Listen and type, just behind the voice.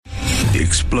The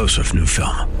explosive new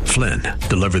film, Flynn,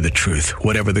 deliver the truth,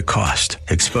 whatever the cost,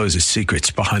 exposes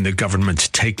secrets behind the government's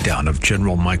takedown of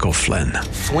General Michael Flynn.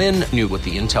 Flynn knew what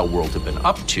the intel world had been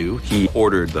up to. He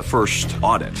ordered the first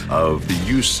audit of the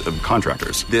use of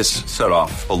contractors. This set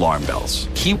off alarm bells.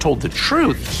 He told the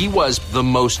truth. He was the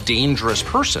most dangerous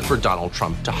person for Donald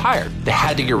Trump to hire. They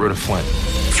had to get rid of Flynn.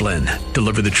 Flynn,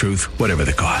 deliver the truth, whatever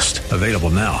the cost. Available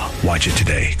now. Watch it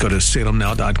today. Go to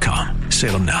salemnow.com.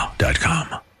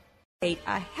 salemnow.com. A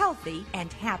healthy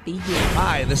and happy year.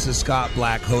 Hi, this is Scott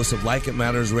Black, host of Like It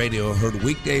Matters Radio, heard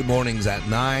weekday mornings at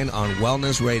 9 on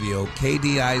Wellness Radio,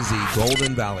 KDIZ,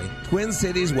 Golden Valley, Twin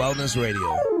Cities Wellness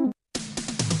Radio.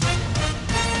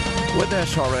 With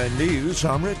SRN News,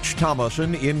 I'm Rich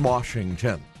Thomason in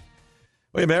Washington.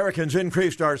 We Americans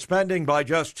increased our spending by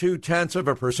just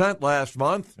 0.2% last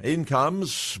month.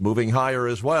 Incomes moving higher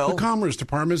as well. The Commerce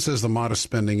Department says the modest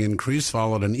spending increase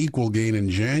followed an equal gain in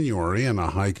January and a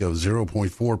hike of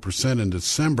 0.4% in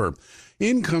December.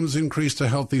 Incomes increased a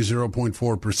healthy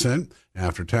 0.4%.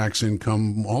 After-tax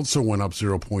income also went up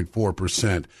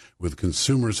 0.4%. With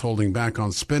consumers holding back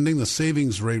on spending, the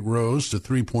savings rate rose to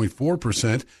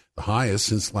 3.4%, the highest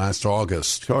since last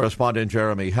August. Correspondent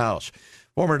Jeremy House.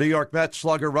 Former New York Mets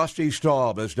slugger Rusty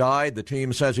Staub has died. The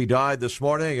team says he died this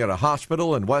morning at a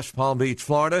hospital in West Palm Beach,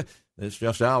 Florida. This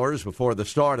just hours before the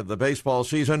start of the baseball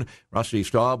season. Rusty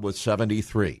Staub was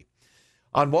 73.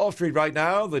 On Wall Street right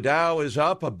now, the Dow is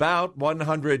up about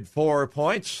 104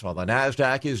 points, while the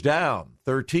NASDAQ is down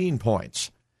 13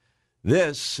 points.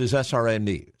 This is SRN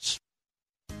News.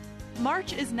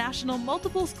 March is National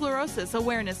Multiple Sclerosis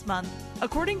Awareness Month.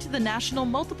 According to the National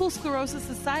Multiple Sclerosis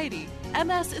Society,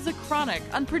 MS is a chronic,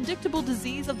 unpredictable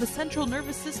disease of the central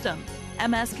nervous system.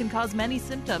 MS can cause many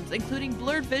symptoms, including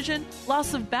blurred vision,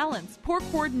 loss of balance, poor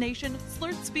coordination,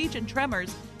 slurred speech and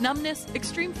tremors, numbness,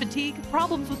 extreme fatigue,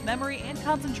 problems with memory and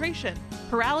concentration,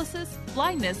 paralysis,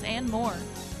 blindness, and more.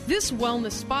 This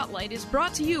Wellness Spotlight is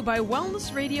brought to you by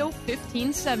Wellness Radio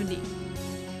 1570.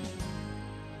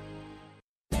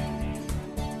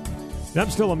 And I'm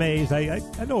still amazed. I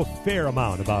know a fair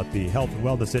amount about the health and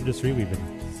wellness industry. We've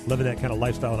been living that kind of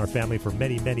lifestyle in our family for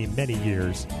many, many, many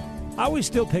years. I always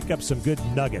still pick up some good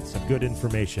nuggets of good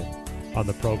information on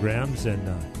the programs, and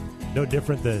no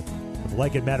different than with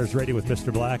Like It Matters Radio with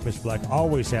Mr. Black. Mr. Black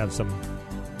always has some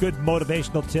good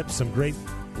motivational tips, some great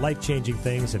life-changing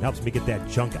things, and helps me get that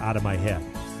junk out of my head.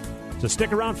 So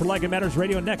stick around for Like It Matters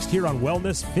Radio next here on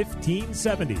Wellness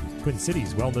 1570, Twin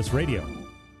Cities Wellness Radio.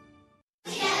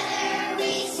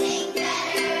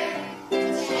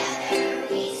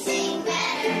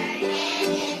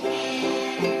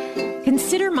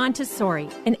 Consider Montessori,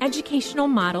 an educational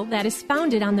model that is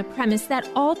founded on the premise that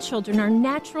all children are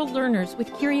natural learners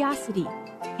with curiosity.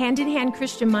 Hand in Hand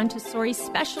Christian Montessori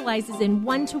specializes in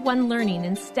one-to-one learning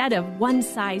instead of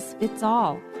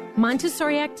one-size-fits-all.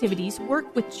 Montessori activities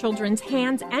work with children's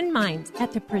hands and minds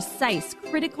at the precise,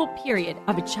 critical period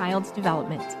of a child's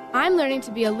development. I'm learning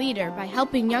to be a leader by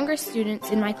helping younger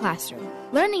students in my classroom.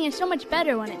 Learning is so much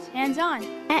better when it's hands-on.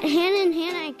 At Hand in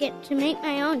Hand, I get to make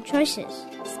my own choices.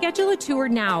 Schedule a tour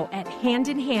now at Hand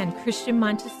in Hand Christian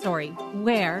Montessori,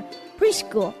 where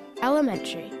preschool,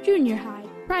 elementary, junior high,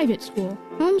 private school,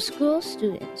 homeschool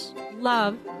students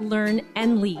love, learn,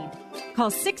 and lead.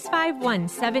 Call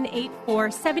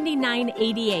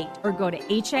 651-784-7988 or go to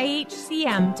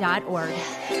HIHCM.org.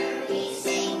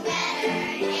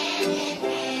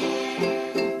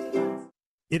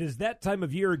 It is that time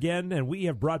of year again, and we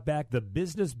have brought back the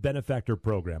Business Benefactor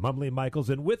Program. I'm Lee Michaels,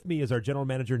 and with me is our General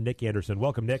Manager, Nick Anderson.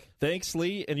 Welcome, Nick. Thanks,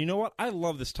 Lee. And you know what? I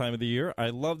love this time of the year. I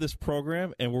love this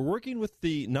program, and we're working with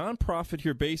the nonprofit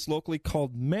here based locally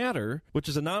called Matter, which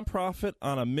is a nonprofit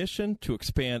on a mission to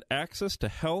expand access to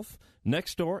health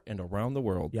next door and around the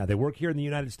world. Yeah, they work here in the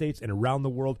United States and around the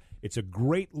world. It's a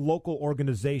great local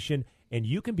organization, and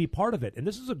you can be part of it. And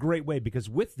this is a great way because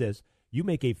with this, you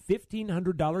make a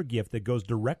 $1,500 gift that goes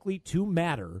directly to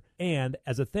Matter, and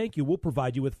as a thank you, we'll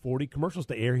provide you with 40 commercials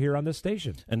to air here on this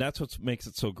station. And that's what makes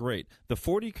it so great. The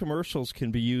 40 commercials can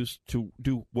be used to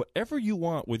do whatever you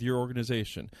want with your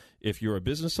organization. If you're a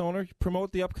business owner,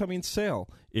 promote the upcoming sale.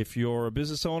 If you're a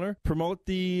business owner, promote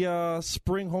the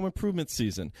spring home improvement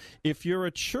season. If you're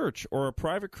a church or a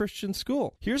private Christian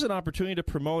school, here's an opportunity to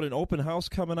promote an open house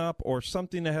coming up or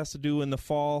something that has to do in the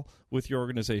fall with your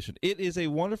organization. It is a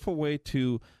wonderful way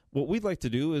to, what we'd like to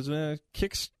do is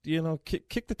kick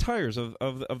the tires of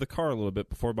the car a little bit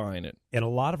before buying it. And a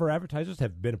lot of our advertisers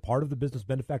have been a part of the Business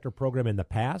Benefactor Program in the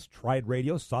past, tried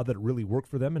radio, saw that it really worked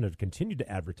for them, and have continued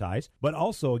to advertise. But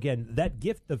also, again, that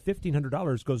gift of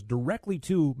 $1,500 goes directly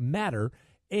to Matter,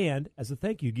 and as a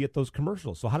thank you, you get those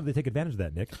commercials. So how do they take advantage of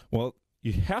that, Nick? Well,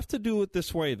 You have to do it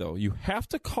this way, though. You have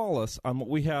to call us on what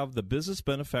we have, the Business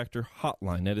Benefactor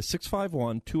Hotline. That is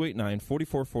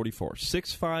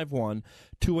 651-289-4444.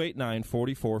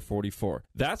 651-289-4444.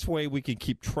 That's way we can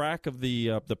keep track of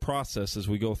the process as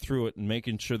we go through it and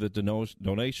making sure that the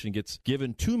donation gets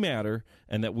given to Matter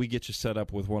and that we get you set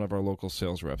up with one of our local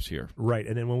sales reps here. Right,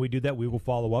 and then when we do that, we will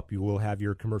follow up. You will have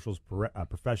your commercials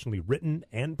professionally written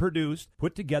and produced,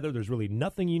 put together. There's really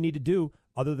nothing you need to do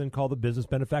other than call the Business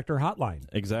Benefactor Hotline.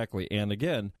 Exactly. And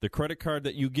again, the credit card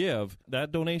that you give, that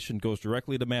donation goes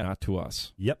directly to Matt, not to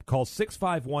us. Yep. Call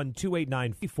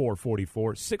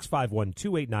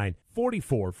 651-289-4444,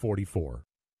 651-289-4444.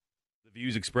 The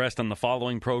views expressed on the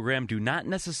following program do not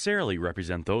necessarily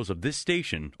represent those of this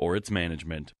station or its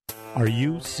management. Are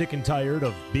you sick and tired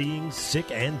of being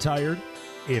sick and tired?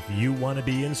 If you want to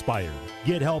be inspired,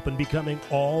 get help in becoming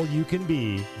all you can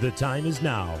be, the time is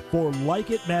now for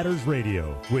Like It Matters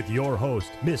Radio with your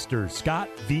host, Mr. Scott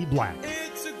V. Black.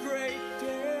 It's a great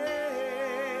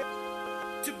day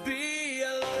to be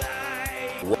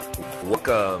alive.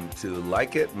 Welcome to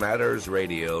Like It Matters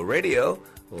Radio. Radio,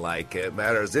 like it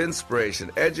matters, inspiration,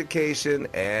 education,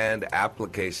 and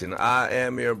application. I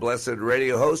am your blessed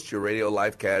radio host, your radio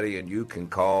life caddy, and you can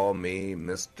call me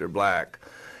Mr. Black.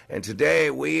 And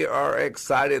today we are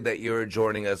excited that you're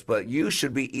joining us, but you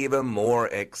should be even more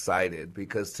excited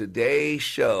because today's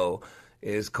show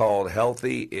is called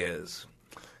Healthy Is.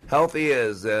 Healthy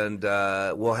Is, and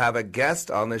we'll have a guest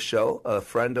on the show, a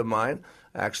friend of mine,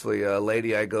 actually a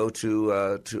lady I go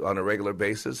to on a regular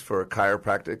basis for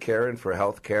chiropractic care and for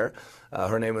health care.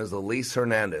 Her name is Elise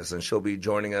Hernandez, and she'll be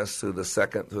joining us through the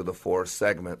second through the fourth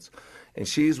segments. And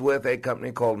she's with a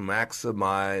company called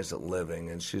Maximize Living,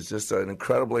 and she's just an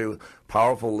incredibly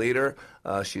powerful leader.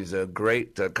 She's a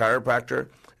great chiropractor,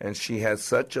 and she has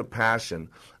such a passion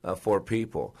for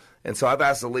people. And so I've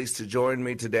asked Elise to join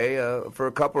me today for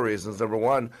a couple reasons. Number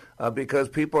one, because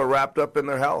people are wrapped up in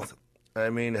their health.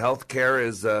 I mean, health care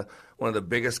is one of the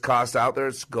biggest costs out there.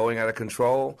 It's going out of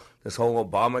control. This whole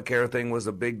Obamacare thing was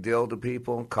a big deal to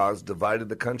people, divided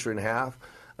the country in half.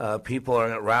 People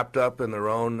are wrapped up in their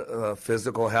own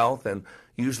physical health and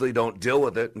usually don't deal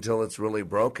with it until it's really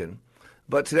broken.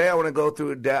 But today I want to go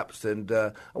through depths, and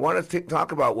I want to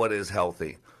talk about what is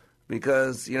healthy.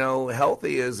 Because, you know,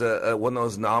 healthy is one of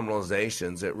those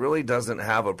nominalizations. It really doesn't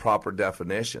have a proper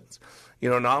definition. You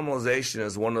know, nominalization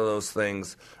is one of those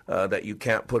things that you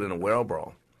can't put in a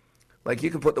wheelbarrow. Like,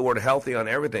 you can put the word healthy on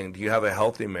everything. Do you have a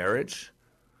healthy marriage?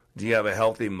 Do you have a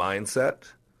healthy mindset?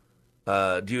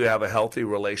 Do you have a healthy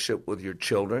relationship with your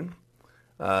children?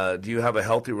 Do you have a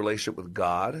healthy relationship with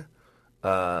God?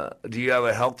 Do you have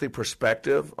a healthy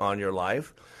perspective on your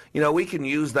life? You know, we can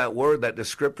use that word, that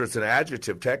descriptor. It's an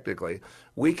adjective, technically.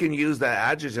 We can use that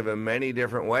adjective in many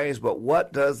different ways, but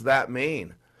what does that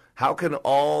mean? How can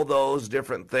all those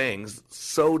different things,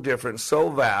 so different, so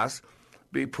vast,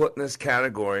 be put in this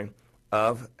category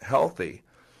of healthy?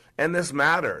 And this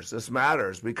matters. This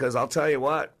matters because I'll tell you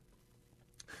what.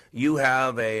 You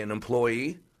have an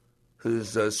employee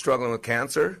who's struggling with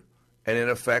cancer, and it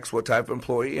affects what type of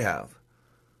employee you have.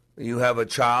 You have a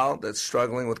child that's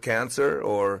struggling with cancer,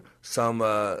 or some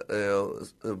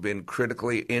have been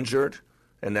critically injured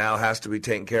and now has to be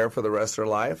taken care of for the rest of their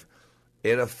life.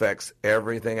 It affects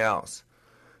everything else.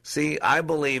 See, I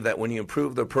believe that when you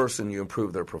improve the person, you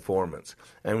improve their performance.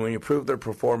 And when you improve their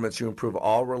performance, you improve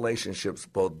all relationships,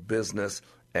 both business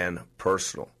and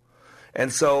personal.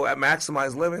 And so at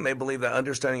Maximize Living, they believe that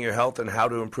understanding your health and how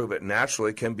to improve it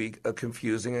naturally can be a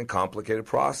confusing and complicated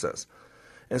process.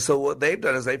 And so what they've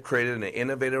done is they've created an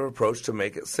innovative approach to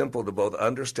make it simple to both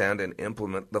understand and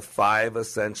implement the 5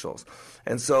 essentials.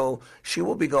 And so she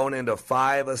will be going into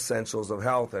 5 essentials of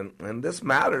health. And this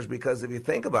matters because if you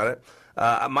think about it,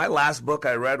 my last book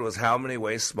I read was How Many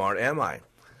Ways Smart Am I?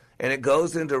 And it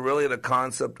goes into really the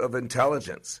concept of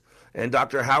intelligence. And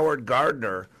Dr. Howard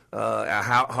Gardner at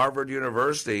Harvard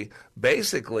University,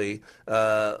 basically,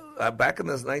 back in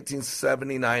the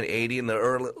 1979-80, in the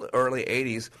early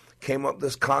 80s, came up with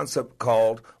this concept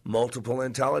called multiple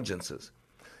intelligences.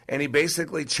 And he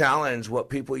basically challenged what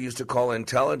people used to call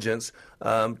intelligence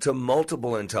to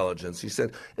multiple intelligence. He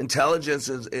said intelligence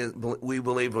is we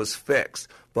believe was fixed,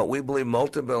 but we believe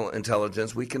multiple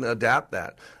intelligence, we can adapt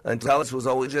that. Intelligence was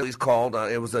always called,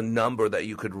 it was a number that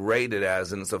you could rate it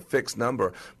as, and it's a fixed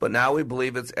number. But now we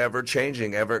believe it's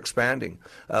ever-changing, ever-expanding.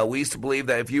 We used to believe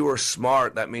that if you were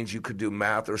smart, that means you could do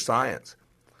math or science.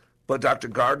 But Dr.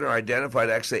 Gardner identified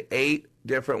actually 8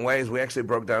 different ways. We actually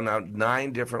broke down now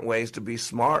 9 different ways to be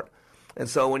smart. And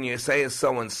so when you say is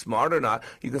someone smart or not,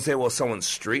 you can say, well, someone's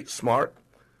street smart.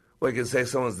 Well, you can say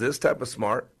someone's this type of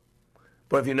smart.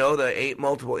 But if you know the 8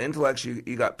 multiple intellects, you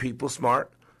got people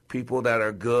smart, people that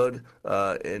are good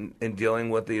in dealing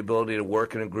with the ability to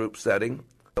work in a group setting,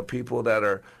 people that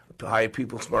are high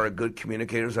people smart are good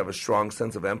communicators, have a strong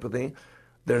sense of empathy.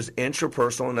 There's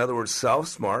intrapersonal, in other words,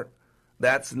 self-smart.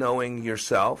 That's knowing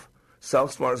yourself.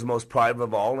 Self-smart is the most private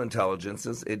of all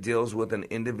intelligences. It deals with an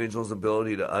individual's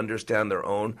ability to understand their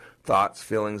own thoughts,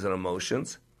 feelings, and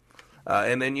emotions.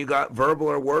 And then you got verbal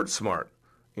or word smart.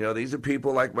 You know, these are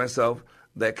people like myself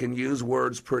that can use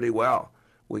words pretty well.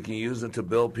 We can use them to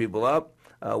build people up.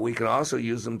 We can also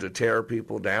use them to tear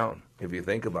people down, if you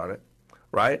think about it,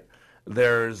 right?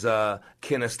 There's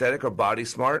kinesthetic or body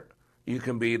smart. You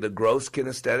can be the gross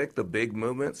kinesthetic, the big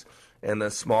movements, and the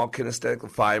small kinesthetic, the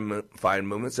fine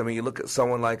movements. I mean, you look at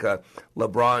someone like a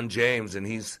LeBron James, and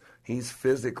he's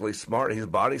physically smart. He's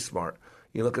body smart.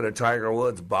 You look at a Tiger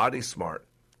Woods, body smart.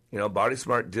 You know, body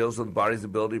smart deals with the body's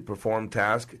ability to perform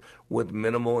tasks with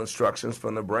minimal instructions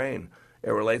from the brain.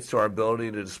 It relates to our ability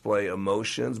to display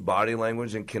emotions, body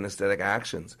language, and kinesthetic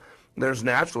actions. There's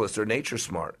naturalists or nature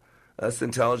smart. This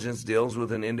intelligence deals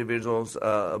with an individual's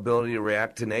ability to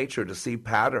react to nature, to see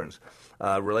patterns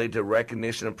related to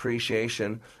recognition,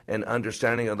 appreciation, and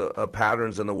understanding of the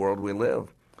patterns in the world we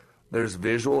live. There's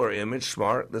visual or image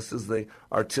smart. This is the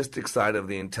artistic side of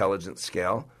the intelligence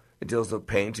scale. It deals with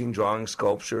painting, drawing,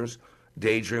 sculptures.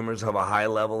 Daydreamers have a high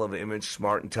level of image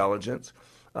smart intelligence.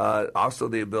 Also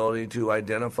the ability to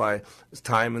identify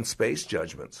time and space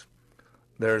judgments.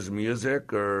 There's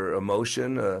music or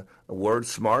emotion, a word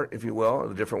smart, if you will,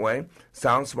 in a different way.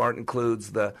 Sound smart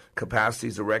includes the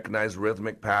capacities to recognize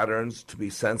rhythmic patterns, to be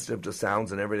sensitive to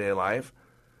sounds in everyday life.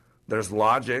 There's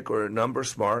logic or number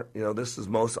smart. You know, this is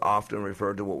most often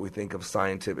referred to what we think of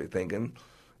scientific thinking.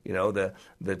 You know,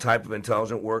 the type of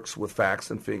intelligence works with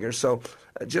facts and figures. So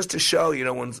just to show, you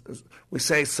know, when we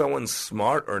say someone's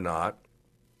smart or not,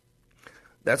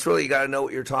 that's really, you got to know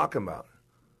what you're talking about.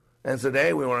 And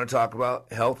today we want to talk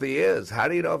about healthy is. How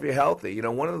do you know if you're healthy? You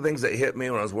know, one of the things that hit me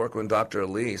when I was working with Dr.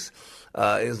 Elise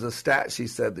is the stat she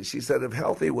said if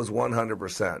healthy was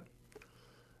 100%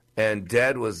 and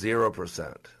dead was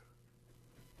 0%,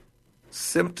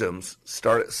 symptoms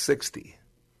start at 60.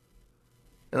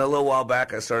 And a little while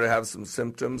back, I started having some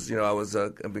symptoms. You know,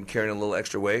 I've been carrying a little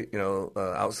extra weight, you know,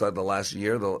 outside the last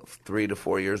year. The 3 to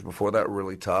 4 years before that were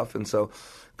really tough. And so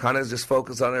kind of just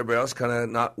focused on everybody else, kind of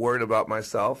not worried about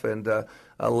myself, and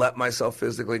let myself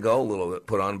physically go a little bit,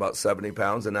 put on about 70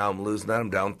 pounds, and now I'm losing that. I'm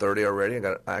down 30 already.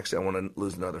 I want to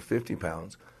lose another 50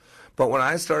 pounds. But when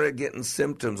I started getting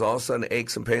symptoms, all of a sudden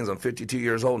aches and pains, I'm 52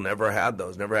 years old, never had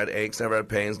those, never had aches, never had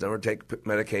pains, never take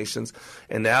medications.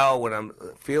 And now when I'm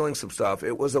feeling some stuff,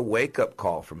 it was a wake-up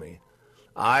call for me.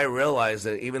 I realized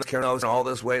that even carrying all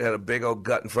this weight, had a big old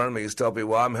gut in front of me, used to tell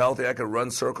people, well, I'm healthy, I could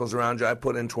run circles around you, I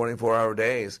put in 24-hour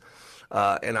days.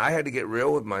 And I had to get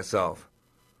real with myself.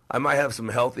 I might have some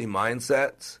healthy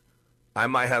mindsets. I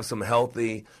might have some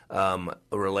healthy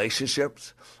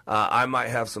relationships. I might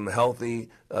have some healthy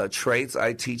traits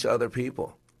I teach other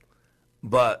people.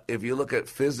 But if you look at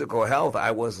physical health, I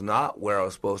was not where I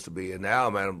was supposed to be. And now,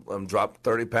 man, I'm dropped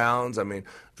 30 pounds. I mean,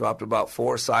 dropped about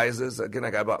 4 sizes. Again, I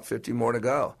got about 50 more to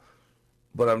go.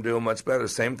 But I'm doing much better.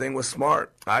 Same thing with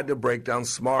smart. I had to break down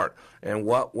smart. And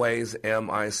what ways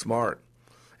am I smart?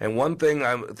 And one thing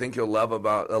I think you'll love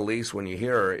about Elise when you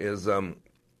hear her is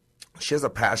she has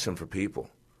a passion for people.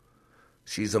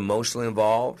 She's emotionally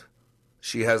involved.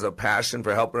 She has a passion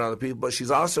for helping other people, but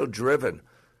she's also driven.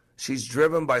 She's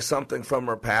driven by something from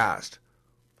her past.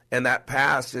 And that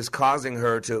past is causing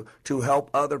her to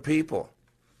help other people,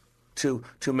 to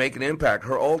make an impact.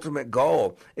 Her ultimate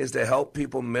goal is to help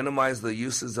people minimize the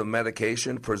uses of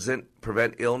medication,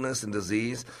 prevent illness and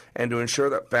disease, and to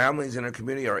ensure that families in her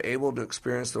community are able to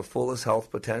experience the fullest health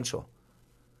potential.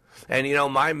 And, you know,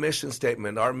 my mission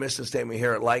statement, our mission statement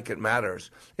here at Like It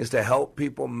Matters, is to help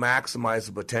people maximize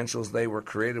the potentials they were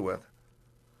created with.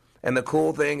 And the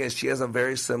cool thing is she has a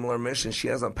very similar mission. She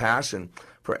has a passion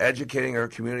for educating her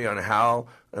community on how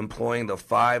employing the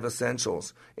 5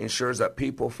 essentials ensures that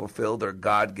people fulfill their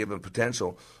God-given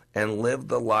potential and live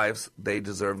the lives they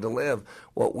deserve to live.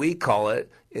 What we call it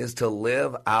is to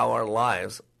live our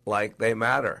lives like they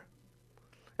matter.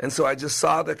 And so I just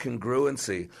saw the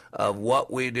congruency of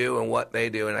what we do and what they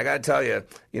do. And I got to tell you,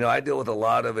 you know, I deal with a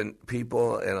lot of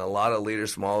people and a lot of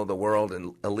leaders from all over the world,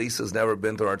 and Elise has never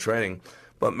been through our training.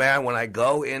 But, man, when I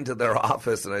go into their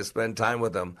office and I spend time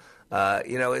with them,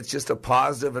 you know, it's just a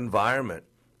positive environment.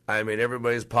 I mean,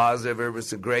 everybody's positive.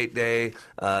 It's a great day.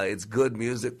 It's good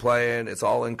music playing. It's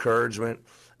all encouragement.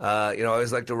 I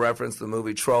always like to reference the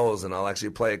movie Trolls, and I'll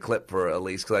actually play a clip for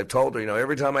Elise, because I've told her,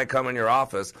 every time I come in your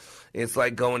office, it's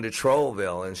like going to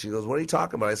Trollville. And she goes, what are you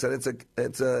talking about? I said,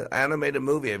 it's a animated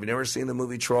movie. Have you never seen the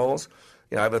movie Trolls?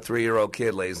 I have a 3-year-old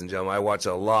kid, ladies and gentlemen. I watch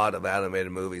a lot of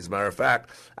animated movies. Matter of fact,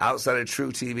 outside of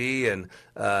True TV and,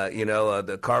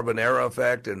 the Carbonara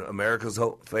Effect and America's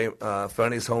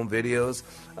Funniest Home Videos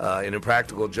and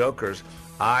Impractical Jokers,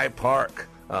 I park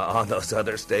on those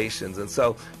other stations. And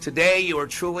so today you are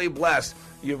truly blessed.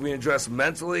 You're being addressed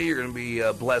mentally, you're going to be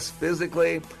blessed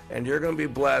physically, and you're going to be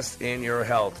blessed in your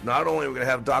health. Not only are we going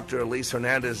to have Dr. Elise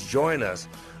Hernandez join us,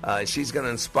 she's going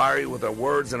to inspire you with her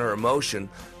words and her emotion,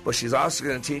 but she's also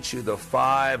going to teach you the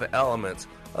 5 elements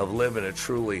of living a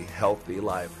truly healthy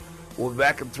life. We'll be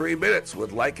back in 3 minutes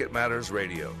with Like It Matters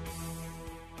Radio.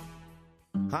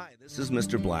 Hi, this is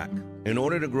Mr. Black. In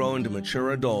order to grow into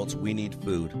mature adults, we need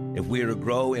food. If we are to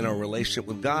grow in our relationship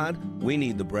with God, we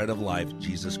need the bread of life,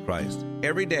 Jesus Christ.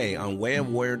 Every day on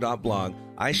wayofwarrior.blog,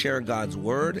 I share God's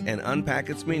Word and unpack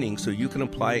its meaning so you can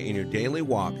apply it in your daily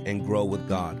walk and grow with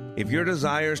God. If your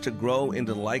desire is to grow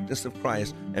into the likeness of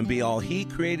Christ and be all He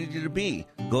created you to be,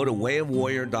 go to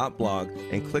wayofwarrior.blog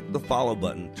and click the follow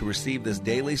button to receive this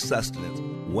daily sustenance.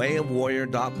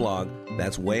 Wayofwarrior.blog,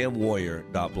 that's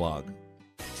wayofwarrior.blog.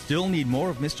 Still need more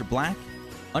of Mr. Black?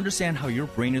 Understand how your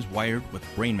brain is wired with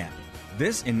brain mapping.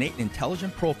 This innate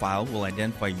intelligent profile will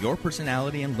identify your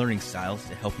personality and learning styles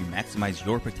to help you maximize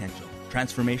your potential.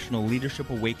 Transformational Leadership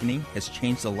Awakening has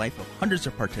changed the life of hundreds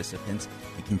of participants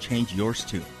and can change yours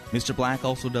too. Mr. Black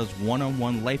also does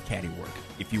one-on-one life caddy work.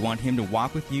 If you want him to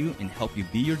walk with you and help you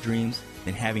be your dreams,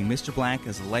 then having Mr. Black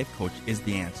as a life coach is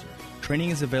the answer.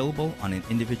 Training is available on an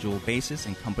individual basis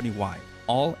and company-wide,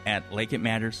 all at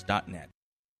likeitmatters.net.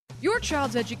 Your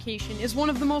child's education is one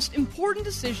of the most important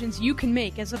decisions you can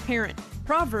make as a parent.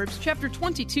 Proverbs chapter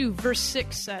 22 verse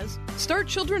 6 says, "Start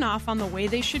children off on the way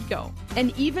they should go,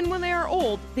 and even when they are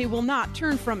old, they will not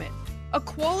turn from it." A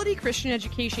quality Christian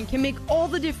education can make all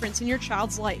the difference in your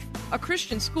child's life. A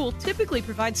Christian school typically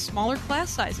provides smaller class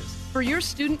sizes for your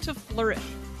student to flourish.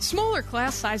 Smaller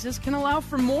class sizes can allow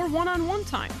for more one-on-one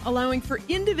time, allowing for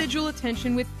individual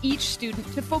attention with each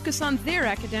student to focus on their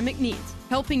academic needs,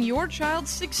 helping your child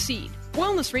succeed.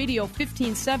 Wellness Radio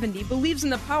 1570 believes in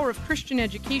the power of Christian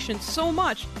education so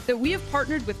much that we have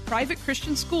partnered with private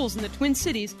Christian schools in the Twin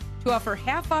Cities to offer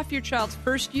half off your child's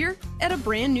first year at a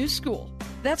brand new school.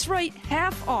 That's right,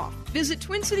 half off. Visit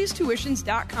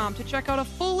TwinCitiesTuitions.com to check out a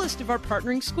full list of our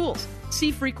partnering schools.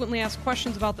 See frequently asked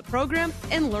questions about the program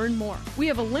and learn more. We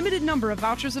have a limited number of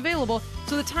vouchers available,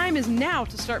 so the time is now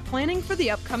to start planning for the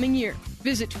upcoming year.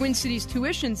 Visit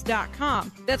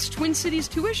TwinCitiesTuitions.com. That's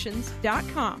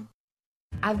TwinCitiesTuitions.com.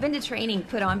 I've been to training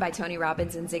put on by Tony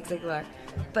Robbins and Zig Ziglar,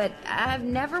 but I've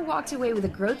never walked away with a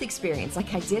growth experience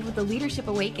like I did with the Leadership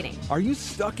Awakening. Are you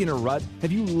stuck in a rut?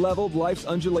 Have you leveled life's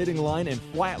undulating line and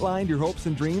flatlined your hopes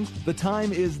and dreams? The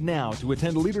time is now to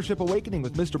attend Leadership Awakening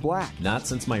with Mr. Black. Not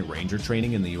since my Ranger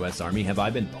training in the U.S. Army have I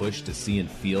been pushed to see and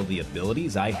feel the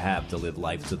abilities I have to live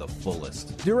life to the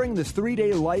fullest. During this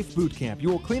 3-day life boot camp, you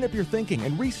will clean up your thinking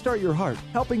and restart your heart,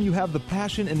 helping you have the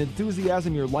passion and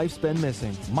enthusiasm your life's been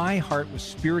missing. My heart was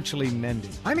spiritually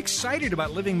mended. I'm excited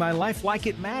about living my life like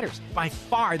it matters. By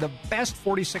far the best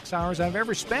 46 hours I've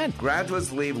ever spent.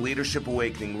 Graduates leave Leadership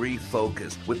Awakening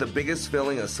refocused with the biggest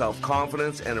feeling of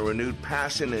self-confidence and a renewed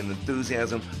passion and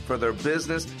enthusiasm for their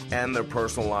business and their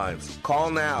personal lives.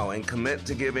 Call now and commit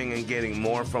to giving and getting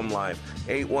more from life.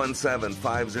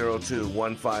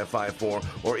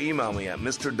 817-502-1554 or email me at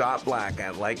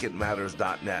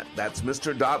mr.black@likeitmatters.net. That's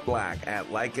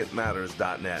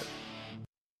mr.black@likeitmatters.net.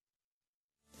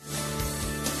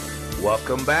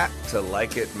 Welcome back to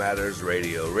Like It Matters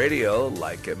Radio. Radio,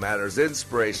 like it matters,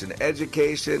 inspiration,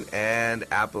 education, and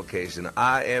application.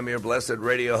 I am your blessed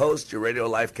radio host, your radio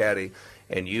life caddy,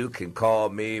 and you can call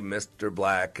me Mr.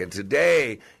 Black. And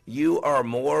today, you are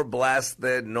more blessed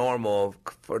than normal.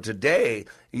 For today,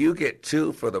 you get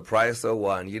 2 for the price of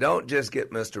 1. You don't just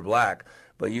get Mr. Black,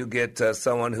 but you get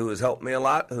someone who has helped me a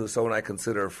lot, who's someone I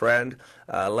consider a friend.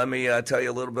 Let me tell you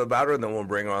a little bit about her, and then we'll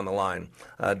bring her on the line.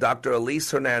 Dr.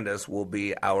 Elise Hernandez will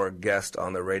be our guest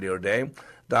on the radio today.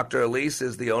 Dr. Elise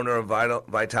is the owner of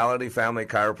Vitality Family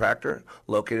Chiropractor,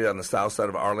 located on the south side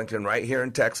of Arlington, right here in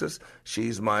Texas.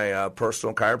 She's my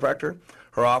personal chiropractor.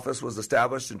 Her office was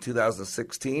established in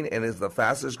 2016 and is the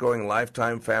fastest-growing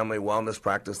lifetime family wellness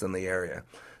practice in the area.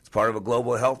 It's part of a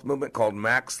global health movement called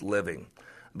Max Living.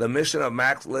 The mission of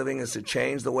Max Living is to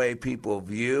change the way people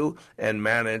view and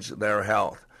manage their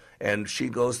health. And she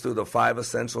goes through the 5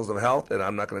 essentials of health, and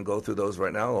I'm not going to go through those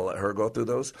right now. I'll let her go through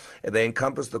those. And they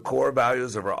encompass the core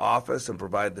values of her office and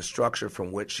provide the structure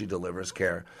from which she delivers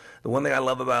care. The one thing I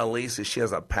love about Elise is she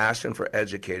has a passion for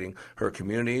educating her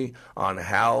community on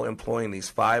how employing these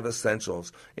 5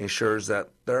 essentials ensures that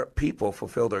their people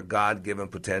fulfill their God-given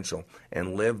potential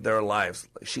and live their lives.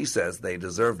 She says they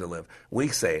deserve to live. We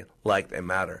say like they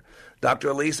matter. Dr.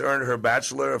 Elise earned her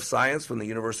Bachelor of Science from the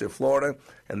University of Florida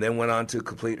and then went on to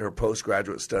complete her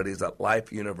postgraduate studies at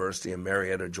Life University in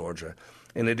Marietta, Georgia.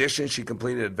 In addition, she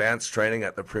completed advanced training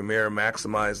at the premier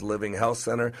Maximize Living Health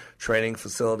Center training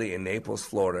facility in Naples,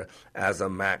 Florida, as a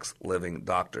Max Living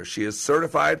doctor. She is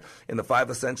certified in the 5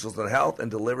 essentials of health and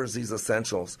delivers these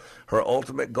essentials. Her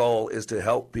ultimate goal is to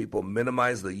help people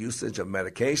minimize the usage of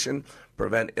medication,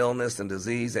 prevent illness and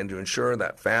disease, and to ensure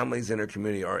that families in her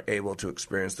community are able to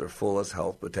experience their fullest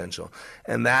health potential.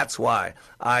 And that's why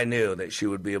I knew that she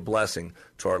would be a blessing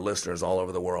to our listeners all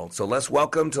over the world. So let's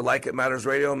welcome to Like It Matters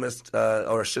Radio,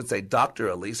 or I should say Dr.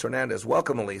 Elise Hernandez.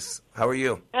 Welcome, Elise. How are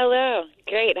you? Hello.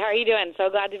 Great. How are you doing? So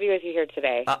glad to be with you here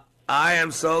today. I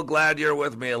am so glad you're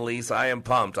with me, Elise. I am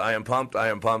pumped.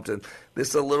 And this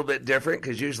is a little bit different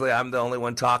because usually I'm the only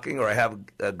one talking, or I have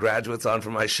graduates on for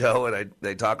my show, and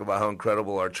they talk about how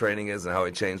incredible our training is and how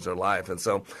it changed their life. And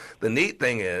so the neat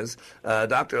thing is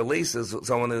Dr. Elise is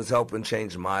someone who's helping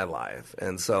change my life.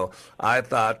 And so I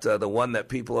thought the one that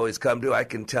people always come to, I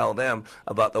can tell them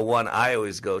about the one I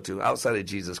always go to. Outside of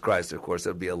Jesus Christ, of course, it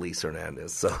would be Elise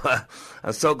Hernandez. So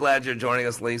I'm so glad you're joining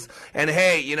us, Elise. And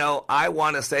hey, I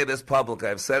want to say this publicly.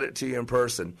 I've said it to you in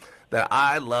person, that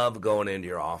I love going into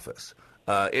your office.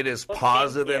 It is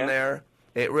positive in there.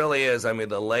 It really is. I mean,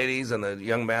 the ladies and the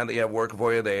young man that you have working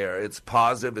for you, it's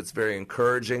positive. It's very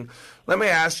encouraging. Let me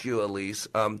ask you, Elise,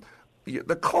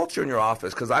 the culture in your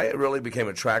office, because I really became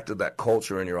attracted to that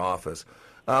culture in your office.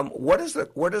 Where does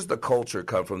the culture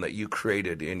come from that you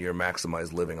created in your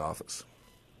Maximize Living office?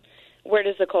 Where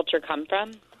does the culture come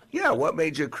from? Yeah, what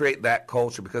made you create that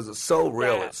culture? Because it's so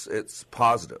real. Yeah. It's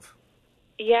positive.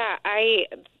 Yeah,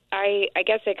 I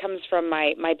guess it comes from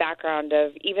my background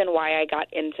of even why I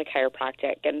got into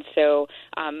chiropractic. And so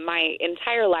my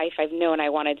entire life I've known I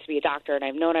wanted to be a doctor, and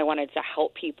I've known I wanted to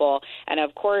help people. And,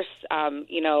 of course,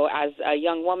 as a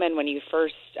young woman, when you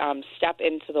first step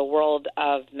into the world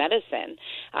of medicine,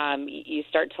 you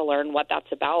start to learn what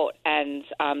that's about. And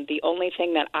the only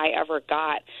thing that I ever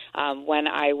got when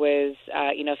I was,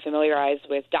 familiarized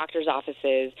with doctors'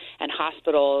 offices and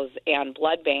hospitals and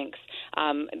blood banks,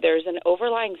 there's an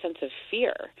overlying sense of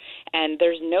fear, and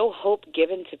there's no hope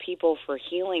given to people for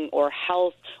healing or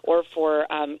health or for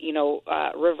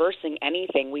reversing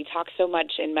anything. We talk so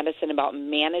much in medicine about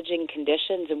managing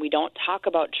conditions, and we don't talk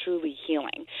about truly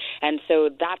healing. And so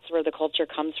that's where the culture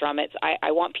comes from.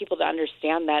 I want people to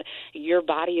understand that your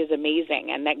body is amazing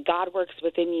and that God works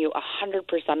within you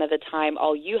 100% of the time.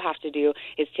 All you have to do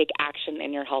is take action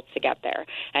in your health to get there.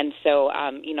 And so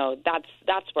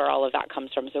that's where all of that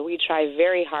comes from. So we try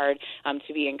very hard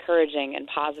to be encouraging and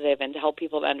positive and to help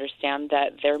people to understand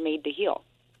that they're made to heal.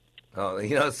 Oh,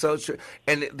 it's so true.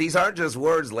 And these aren't just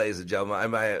words, ladies and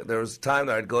gentlemen. There was a time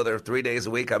that I'd go there 3 days a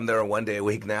week. I'm there 1 day a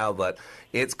week now, but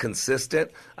it's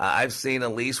consistent. I've seen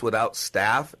Elise without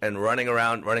staff and running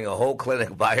a whole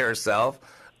clinic by herself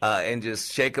and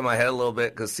just shaking my head a little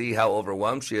bit to see how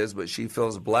overwhelmed she is, but she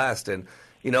feels blessed. And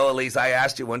Elise, I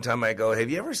asked you one time, I go,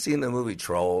 have you ever seen the movie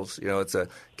Trolls? It's a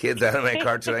kid's anime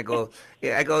cartoon. I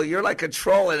go, you're like a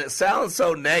troll, and it sounds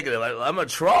so negative. I'm a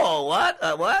troll. What?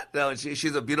 What? No,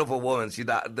 she's a beautiful woman.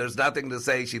 There's nothing to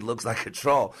say she looks like a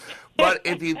troll. But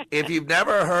if you've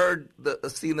never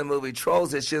seen the movie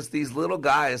Trolls, it's just these little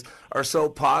guys are so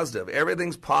positive.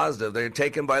 Everything's positive. They're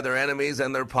taken by their enemies,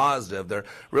 and they're positive. They're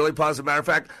really positive. Matter of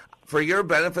fact, for your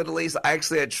benefit, Elise, I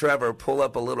actually had Trevor pull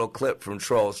up a little clip from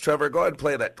Trolls. Trevor, go ahead and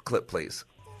play that clip, please.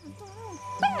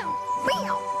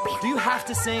 Do you have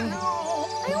to sing?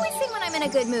 I always sing when I'm in a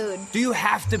good mood. Do you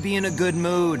have to be in a good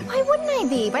mood? Why wouldn't I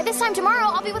be? By this time tomorrow,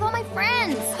 I'll be with all my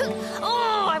friends.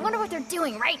 Oh, I wonder what they're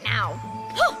doing right now.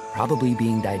 Probably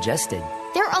being digested.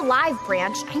 They're alive,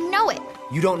 Branch. I know it.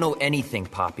 You don't know anything,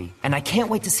 Poppy. And I can't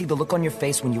wait to see the look on your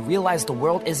face when you realize the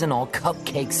world isn't all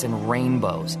cupcakes and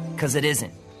rainbows. 'Cause it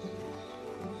isn't.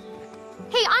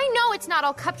 Hey, I know it's not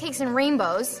all cupcakes and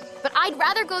rainbows, but I'd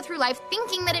rather go through life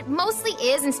thinking that it mostly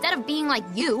is instead of being like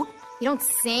you. You don't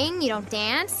sing, you don't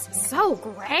dance. So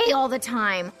gray all the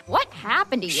time. What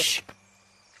happened to you? Shh.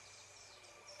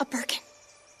 A Birkin.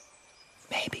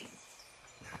 Maybe.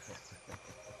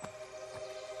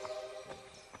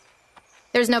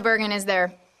 There's no Birkin, is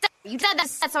there? You said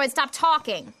that's so I'd stop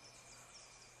talking.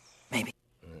 Maybe.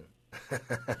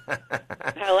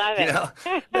 Hello? love it. You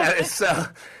know, that is so.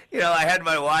 You know, I had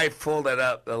my wife pull that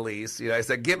up, Elise. You know, I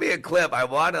said, give me a clip. I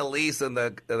want Elise in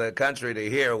the country to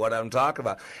hear what I'm talking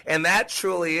about. And that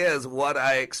truly is what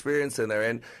I experienced in there.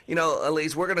 And, you know,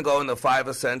 Elise, we're going to go in the 5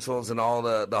 essentials and all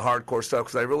the hardcore stuff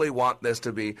because I really want this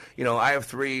to be, you know, I have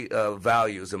 3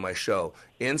 values in my show: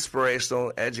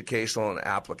 inspirational, educational, and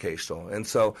applicational. And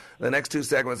so the next 2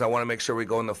 segments, I want to make sure we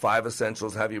go in the 5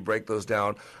 essentials, have you break those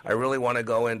down. I really want to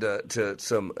go into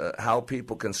some how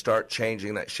people can start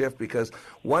changing that shift, because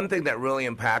one thing that really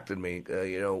impacted me,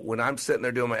 you know, when I'm sitting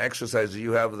there doing my exercises,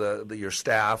 you have your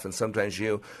staff, and sometimes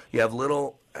you have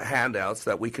little handouts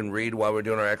that we can read while we're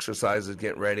doing our exercises,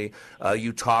 getting ready.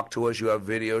 You talk to us, you have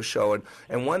videos showing.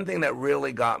 And one thing that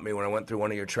really got me when I went through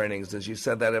one of your trainings is you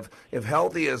said that if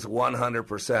healthy is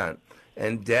 100%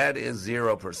 and dead is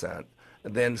 0%,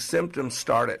 then symptoms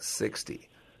start at 60.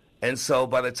 And so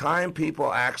by the time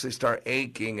people actually start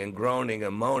aching and groaning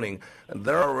and moaning,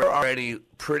 they're already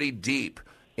pretty deep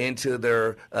into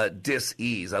their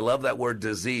dis-ease. I love that word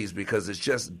disease because it's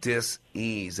just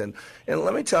dis-ease. And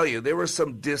let me tell you, there was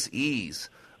some dis-ease,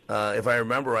 if I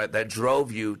remember right, that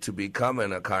drove you to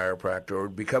becoming a chiropractor or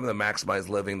becoming the Maximized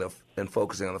Living and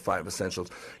focusing on the 5 essentials.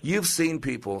 You've seen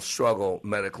people struggle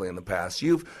medically in the past.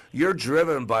 You're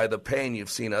driven by the pain you've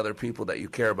seen other people that you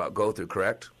care about go through,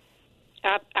 correct?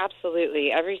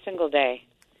 Absolutely, every single day.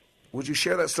 Would you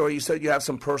share that story? You said you have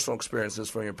some personal experiences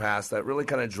from your past that really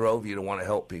kind of drove you to want to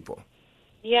help people.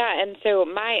 Yeah, and so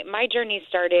my journey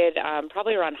started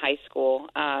probably around high school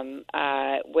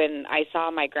when I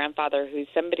saw my grandfather, who's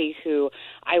somebody who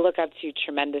I look up to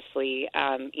tremendously,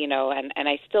 you know, and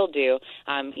I still do.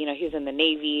 You know, he was in the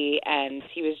Navy, and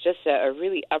he was just a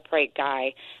really upright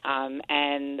guy,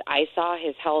 and I saw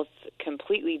his health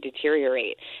completely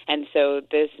deteriorate. And so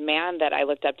this man that I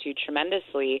looked up to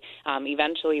tremendously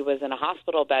eventually was in a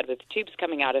hospital bed with tubes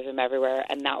coming out of him everywhere,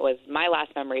 and that was my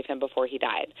last memory of him before he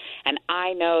died. And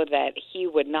I know that he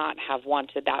would not have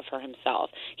wanted that for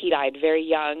himself. He died very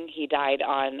young. He died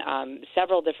on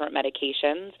several different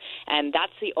medications, and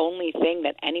that's the only thing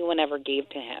that anyone ever gave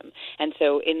to him. And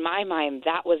so in my mind,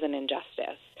 that was an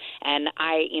injustice. And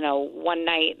I, you know, one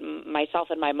night, myself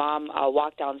and my mom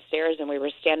walked downstairs, and we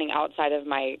were standing outside of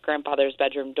my grandfather's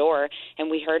bedroom door, and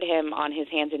we heard him on his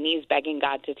hands and knees begging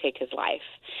God to take his life.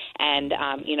 And,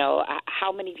 you know,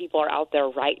 how many people are out there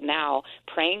right now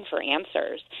praying for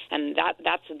answers? And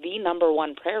that's the number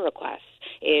one prayer request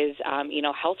is, you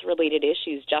know, health-related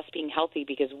issues, just being healthy,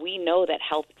 because we know that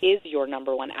health is your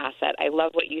number one asset. I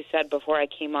love what you said before I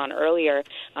came on earlier,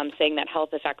 saying that health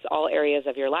affects all areas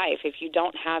of your life. If you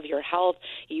don't have your health,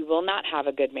 you will not have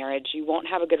a good marriage. You won't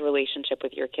have a good relationship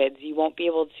with your kids. You won't be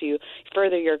able to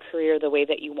further your career the way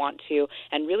that you want to,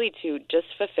 and really to just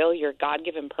fulfill your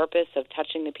God-given purpose of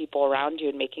touching the people around you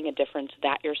and making a difference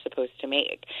that you're supposed to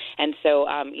make. And so,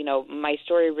 you know, my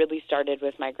story really started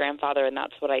with my grandfather, and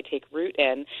that's what I take root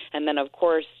in. And then, of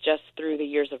course, just through the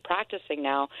years of practicing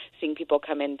now, seeing people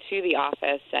come into the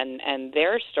office and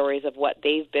their stories of what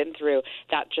they've been through,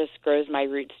 that just grows my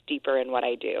roots deeper in what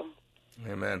I do.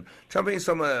 Amen. Tell me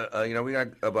some, you know, we got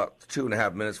about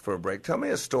 2.5 minutes for a break. Tell me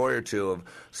a story or two of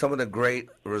some of the great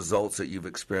results that you've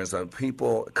experienced on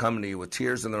people coming to you with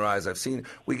tears in their eyes. I've seen,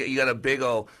 you got a big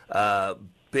old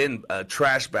bin,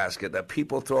 trash basket that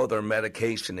people throw their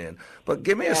medication in. But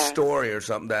give me a story or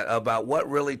something about what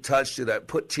really touched you, that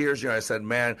put tears in your eyes, said,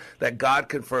 man, that God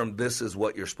confirmed this is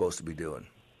what you're supposed to be doing.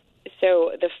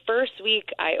 So the first week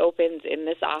I opened in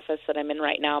this office that I'm in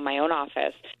right now, my own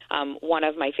office, one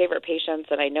of my favorite patients,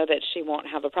 and I know that she won't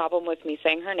have a problem with me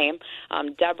saying her name,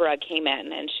 Deborah, came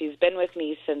in, and she's been with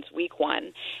me since week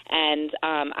 1. And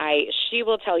she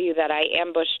will tell you that I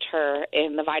ambushed her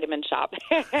in the vitamin shop.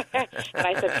 And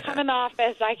I said, come in the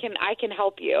office, I can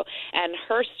help you. And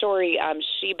her story,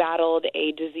 she battled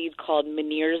a disease called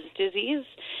Meniere's disease,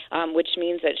 which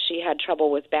means that she had trouble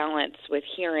with balance, with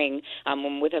hearing,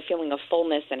 with a feeling of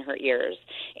fullness in her ears.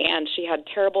 And she had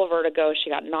terrible vertigo. She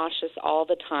got nauseous all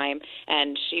the time.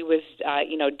 And she was,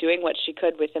 you know, doing what she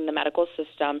could within the medical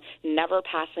system, never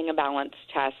passing a balance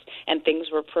test, and things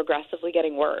were progressively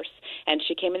getting worse. And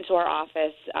she came into our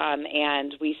office,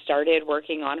 and we started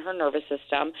working on her nervous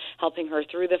system, helping her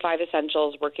through the 5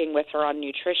 essentials, working with her on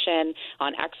nutrition,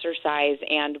 on exercise.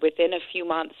 And within a few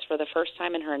months, for the first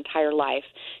time in her entire life,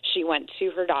 she went to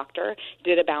her doctor,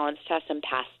 did a balance test, and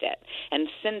passed it. And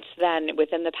since then,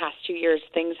 within the past 2 years,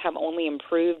 things have only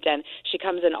improved, and she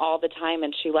comes in all the time,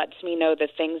 and she lets me know the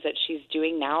things that she's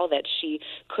doing now that she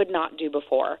could not do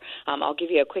before. I'll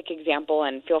give you a quick example,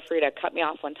 and feel free to cut me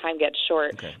off when time gets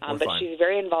short. Okay, but she's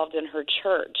very involved in her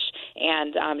church,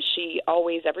 and she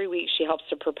always, every week, she helps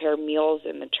to prepare meals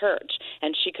in the church,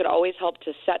 and she could always help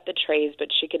to set the trays, but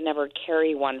she could never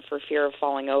carry one for fear of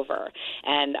falling over.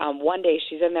 And one day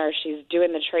she's in there, she's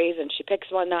doing the trays, and she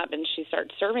picks one up, and she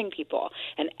starts serving people,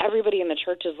 and everybody in the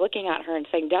church is looking at her and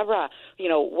saying, Deborah,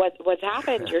 what's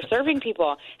happened? You're serving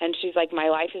people. And she's like, my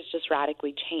life has just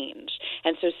radically changed.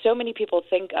 And so many people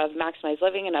think of Maximize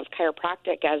Living and of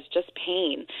chiropractic as just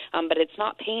pain, but it's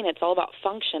not pain. It's all about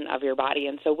function of your body.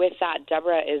 And so with that,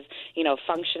 Deborah is,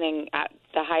 functioning at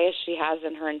the highest she has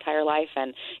in her entire life,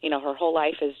 and, her whole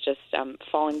life is just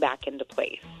falling back into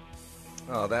place.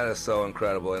 Oh, that is so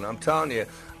incredible. And I'm telling you,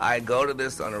 I go to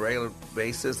this on a regular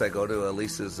basis. I go to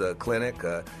Elise's clinic.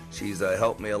 She's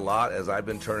helped me a lot as I've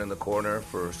been turning the corner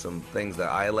for some things that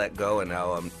I let go, and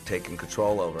now I'm taking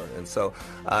control over. And so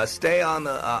stay on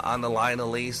the line,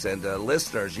 Elise. And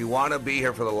listeners, you want to be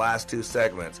here for the last two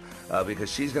segments because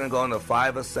she's going to go into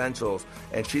 5 essentials,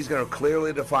 and she's going to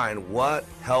clearly define what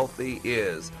healthy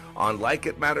is on Like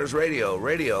It Matters Radio.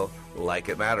 Radio, like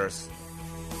it matters.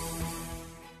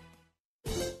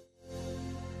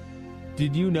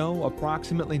 Did you know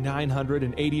approximately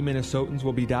 980 Minnesotans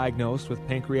will be diagnosed with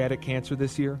pancreatic cancer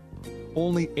this year?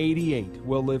 Only 88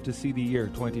 will live to see the year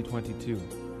 2022.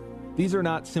 These are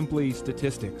not simply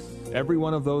statistics. Every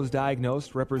one of those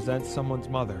diagnosed represents someone's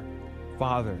mother,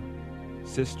 father,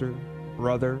 sister,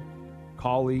 brother,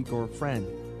 colleague, or friend.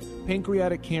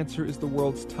 Pancreatic cancer is the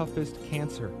world's toughest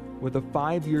cancer, with a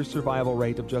 5-year survival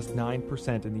rate of just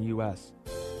 9% in the U.S.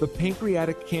 The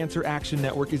Pancreatic Cancer Action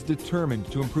Network is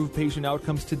determined to improve patient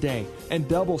outcomes today and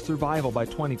double survival by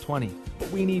 2020.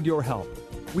 But we need your help.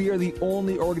 We are the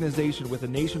only organization with a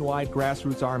nationwide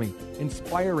grassroots army,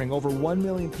 inspiring over 1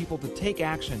 million people to take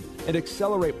action and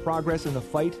accelerate progress in the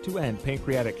fight to end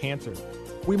pancreatic cancer.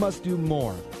 We must do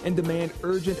more and demand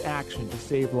urgent action to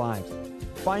save lives.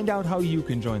 Find out how you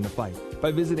can join the fight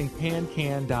by visiting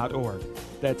pancan.org.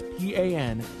 That's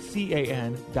PANCAN.org.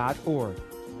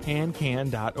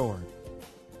 pancan.org.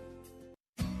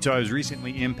 So I was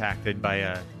recently impacted by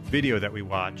a video that we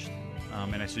watched,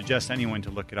 and I suggest anyone to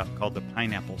look it up, called The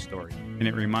Pineapple Story. And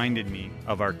it reminded me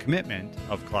of our commitment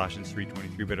of Colossians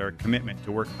 3:23, but our commitment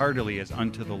to work heartily as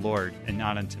unto the Lord and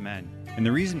not unto men. And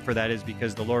the reason for that is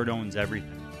because the Lord owns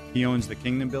everything. He owns the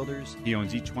kingdom builders. He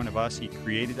owns each one of us. He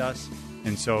created us.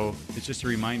 And so it's just a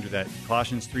reminder that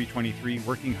Colossians 3:23,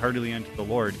 working heartily unto the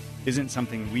Lord, isn't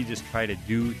something we just try to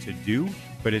do,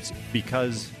 but it's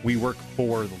because we work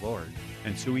for the Lord.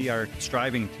 And so we are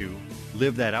striving to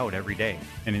live that out every day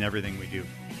and in everything we do.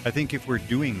 I think if we're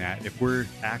doing that, if we're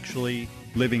actually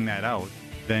living that out,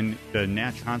 then the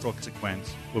natural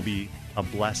consequence will be a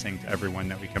blessing to everyone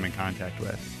that we come in contact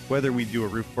with, whether we do a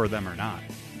roof for them or not.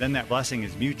 Then that blessing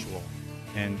is mutual,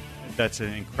 and that's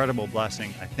an incredible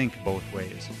blessing, I think, both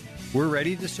ways. We're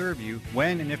ready to serve you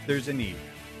when and if there's a need.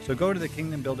 So go to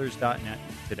thekingdombuilders.net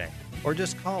today, or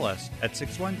just call us at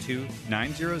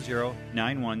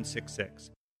 612-900-9166.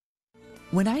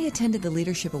 When I attended the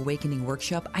Leadership Awakening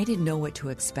workshop, I didn't know what to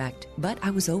expect, but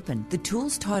I was open. The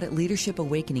tools taught at Leadership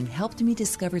Awakening helped me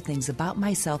discover things about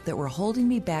myself that were holding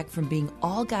me back from being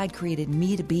all God created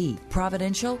me to be.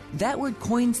 Providential? That word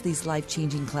coins these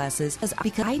life-changing classes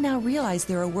because I now realize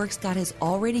there are works God has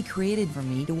already created for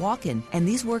me to walk in, and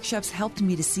these workshops helped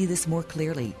me to see this more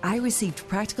clearly. I received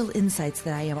practical insights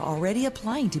that I am already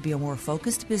applying to be a more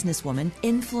focused businesswoman,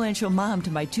 influential mom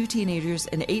to my 2 teenagers,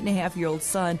 an 8.5-year-old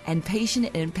son, and patient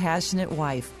and passionate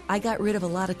wife. I got rid of a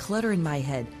lot of clutter in my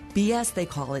head. BS, they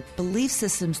call it, belief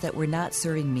systems that were not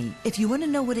serving me. If you want to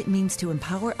know what it means to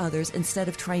empower others instead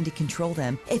of trying to control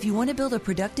them, if you want to build a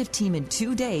productive team in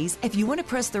 2 days, if you want to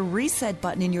press the reset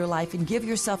button in your life and give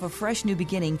yourself a fresh new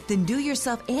beginning, then do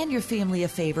yourself and your family a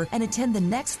favor and attend the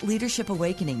next Leadership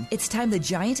Awakening. It's time the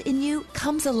giant in you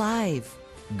comes alive.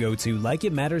 Go to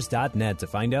likeitmatters.net to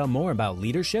find out more about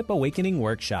Leadership Awakening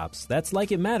workshops. That's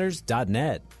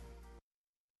likeitmatters.net.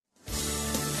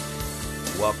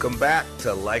 Welcome back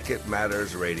to Like It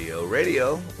Matters Radio.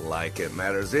 Radio, like it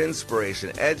matters,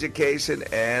 inspiration, education,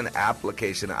 and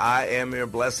application. I am your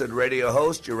blessed radio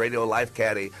host, your radio life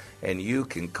caddy, and you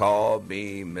can call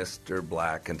me Mr.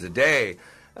 Black. And today,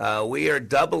 we are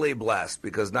doubly blessed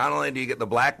because not only do you get the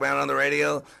black man on the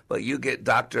radio, but you get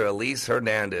Dr. Elise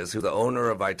Hernandez, who's the owner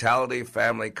of Vitality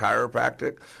Family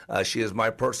Chiropractic. She is my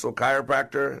personal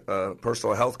chiropractor,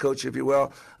 personal health coach, if you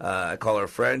will. I call her a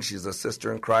friend. She's a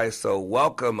sister in Christ. So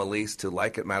welcome, Elise, to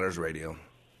Like It Matters Radio.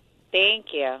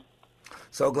 Thank you.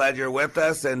 So glad you're with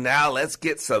us, and now let's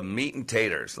get some meat and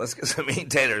taters.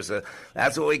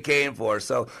 That's what we came for.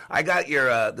 So I got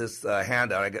your this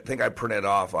handout. I think I printed it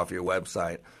off your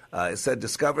website. It said,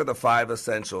 discover the 5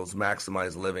 essentials,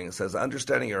 maximize living. It says,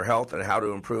 understanding your health and how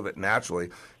to improve it naturally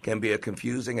can be a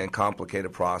confusing and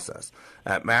complicated process.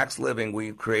 At Max Living,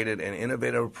 we've created an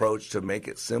innovative approach to make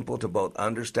it simple to both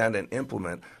understand and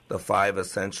implement the 5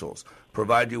 essentials.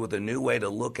 Provide you with a new way to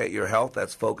look at your health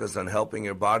that's focused on helping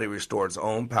your body restore its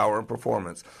own power and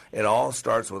performance. It all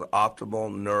starts with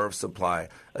optimal nerve supply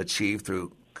achieved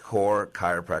through core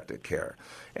chiropractic care.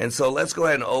 And so let's go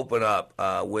ahead and open up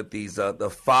with these the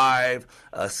 5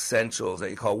 essentials that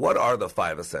you call. What are the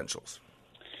 5 essentials?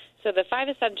 So the 5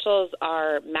 essentials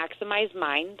are maximize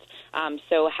mind,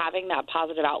 so having that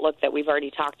positive outlook that we've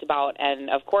already talked about, and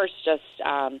of course just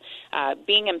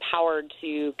being empowered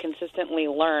to consistently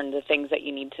learn the things that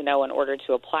you need to know in order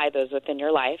to apply those within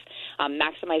your life.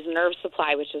 Maximize nerve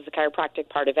supply, which is the chiropractic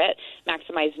part of it.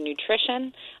 Maximize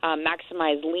nutrition,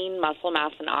 maximize lean muscle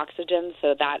mass and oxygen,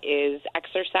 so that is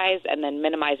exercise, and then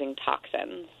minimizing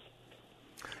toxins.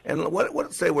 And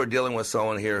what say we're dealing with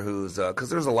someone here who's, because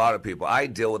there's a lot of people I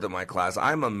deal with in my class.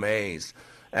 I'm amazed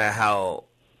at how,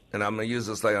 and I'm going to use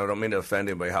this like I don't mean to offend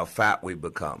anybody, how fat we've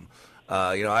become.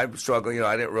 I'm struggling.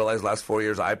 I didn't realize the last 4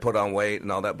 years I put on weight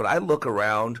and all that. But I look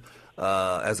around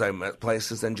as I'm at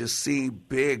places and just see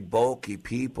big, bulky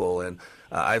people. And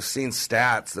I've seen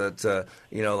stats that,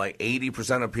 like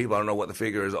 80% of people, I don't know what the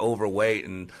figure is, overweight.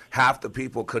 And half the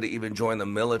people could even join the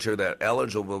military that are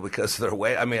eligible because of their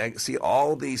weight. I mean, I see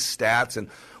all these stats. And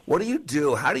what do you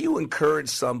do? How do you encourage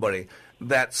somebody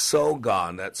that's so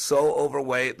gone, that's so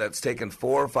overweight, that's taken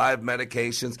 4 or 5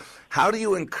 medications? How do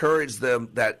you encourage them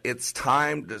that it's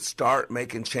time to start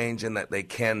making change and that they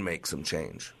can make some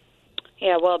change?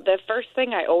 Yeah, well, the first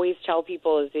thing I always tell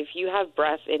people is if you have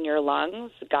breath in your lungs,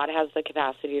 God has the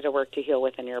capacity to work to heal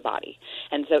within your body.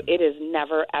 And so it is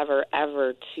never, ever,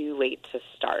 ever too late to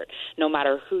start, no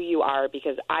matter who you are,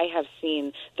 because I have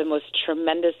seen the most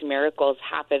tremendous miracles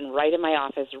happen right in my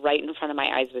office, right in front of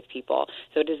my eyes with people.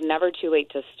 So it is never too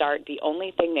late to start. The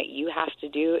only thing that you have to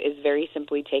do is very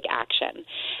simply take action.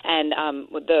 And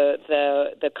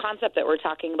the concept that we're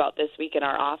talking about this week in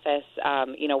our office,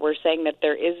 we're saying that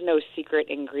there is no secret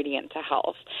ingredient to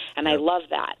health, and I love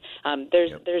that.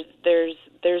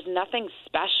 There's nothing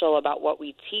special about what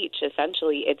we teach.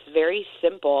 Essentially, it's very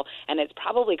simple, and it's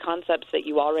probably concepts that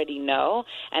you already know.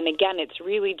 And again, it's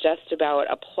really just about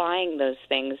applying those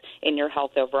things in your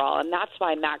health overall, and that's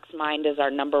why Max Mind is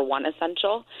our number 1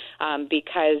 essential,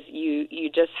 because you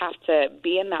just have to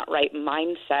be in that right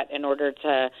mindset in order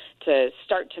to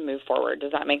start to move forward.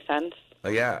 Does that make sense?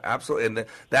 Yeah, absolutely. And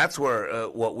that's where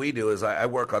what we do is I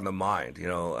work on the mind.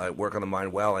 I work on the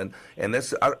mind well. And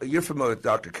this, you're familiar with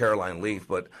Dr. Caroline Leaf,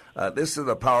 but this is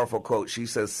a powerful quote. She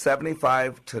says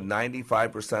 75 to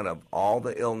 95% of all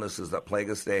the illnesses that plague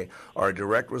us today are a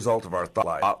direct result of our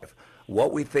thought life.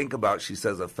 What we think about, she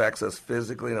says, affects us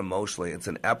physically and emotionally. It's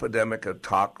an epidemic of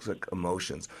toxic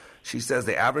emotions. She says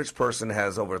the average person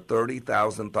has over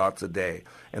 30,000 thoughts a day.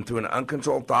 And through an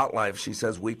uncontrolled thought life, she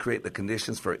says, we create the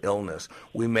conditions for illness.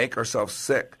 We make ourselves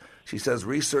sick. She says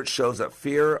research shows that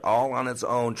fear all on its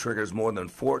own triggers more than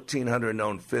 1,400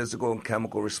 known physical and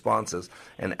chemical responses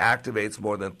and activates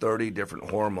more than 30 different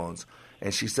hormones.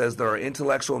 And she says there are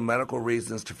intellectual and medical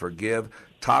reasons to forgive.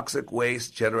 Toxic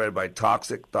waste generated by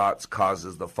toxic thoughts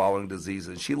causes the following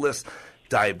diseases. She lists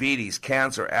diabetes,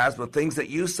 cancer, asthma, things that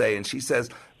you say. And she says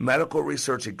medical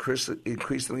research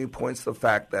increasingly points to the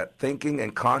fact that thinking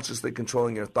and consciously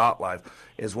controlling your thought life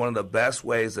is one of the best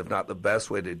ways, if not the best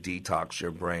way, to detox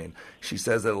your brain. She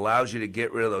says it allows you to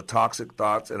get rid of those toxic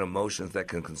thoughts and emotions that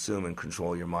can consume and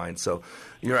control your mind. So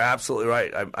you're absolutely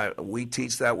right. We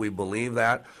teach that. We believe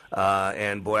that.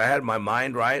 And boy, I had my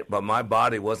mind right, but my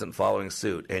body wasn't following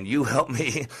suit. And you helped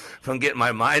me from getting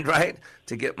my mind right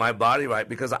to get my body right,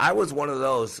 because I was one of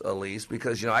those, Elise,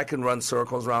 because, I can run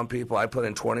circles around people. I put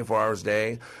in 24 hours a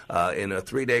day. In a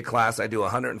 3-day class, I do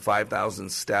 105,000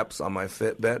 steps on my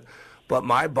Fitbit. But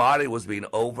my body was being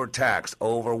overtaxed,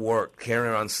 overworked,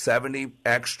 carrying on 70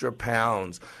 extra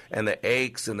pounds, and the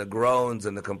aches and the groans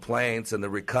and the complaints and the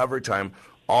recovery time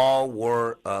all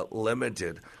were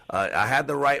limited. I had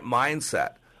the right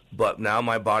mindset, but now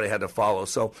my body had to follow.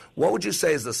 So what would you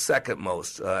say is the second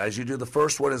most? As you do the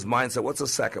first one is mindset, what's the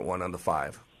second one on the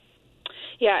 5?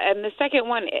 Yeah, and the second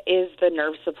one is the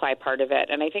nerve supply part of it,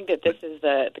 and I think that this is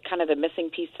the kind of the missing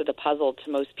piece to the puzzle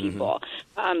to most people,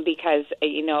 because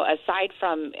aside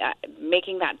from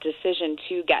making that decision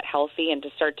to get healthy and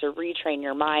to start to retrain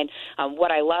your mind,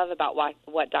 what I love about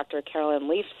what Dr. Caroline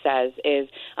Leaf says is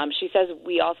she says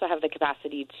we also have the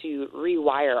capacity to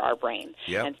rewire our brain,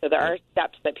 and so there are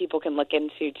steps that people can look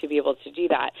into to be able to do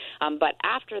that. But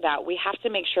after that, we have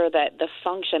to make sure that the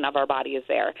function of our body is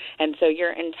there, and so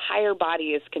your entire body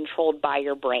is controlled by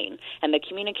your brain, and the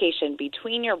communication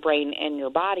between your brain and your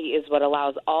body is what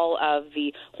allows all of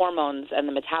the hormones and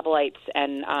the metabolites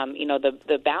and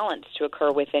the balance to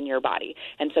occur within your body.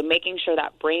 And so making sure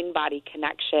that brain-body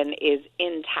connection is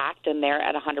intact and there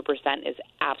at 100% is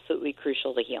absolutely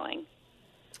crucial to healing.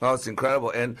 Oh, it's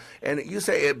incredible. And you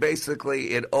say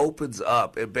it opens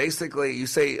up. You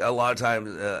say a lot of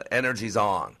times energy's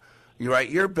on. You're right.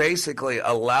 You're basically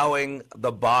allowing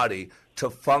the body to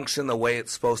function the way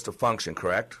it's supposed to function,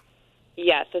 correct?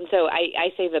 Yes, and so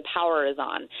I say the power is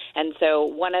on. And so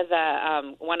one of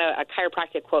a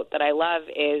chiropractic quote that I love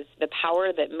is, the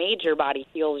power that made your body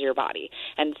heals your body.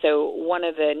 And so one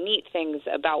of the neat things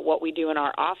about what we do in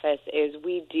our office is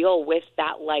we deal with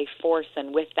that life force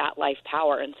and with that life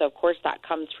power. And so, of course, that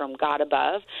comes from God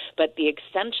above, but the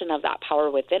extension of that power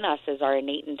within us is our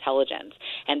innate intelligence.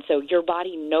 And so your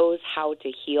body knows how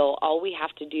to heal. All we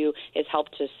have to do is help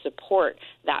to support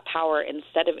that power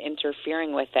instead of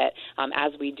interfering with it,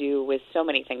 as we do with so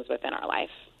many things within our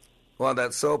life. Well,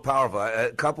 that's so powerful.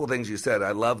 A couple of things you said.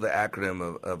 I love the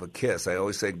acronym of a KISS. I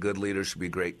always say good leaders should be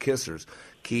great kissers.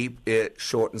 Keep it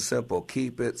short and simple.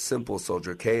 Keep it simple,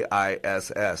 soldier.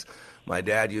 KISS. My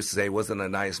dad used to say, wasn't a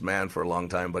nice man for a long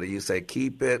time, but he used to say,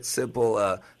 keep it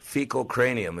simple, fecal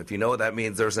cranium. If you know what that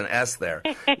means, there's an S there.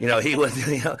 He would,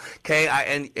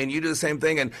 and you do the same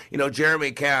thing. And,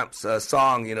 Jeremy Camp's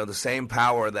song, the same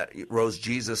power that rose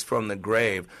Jesus from the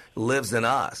grave lives in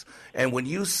us. And when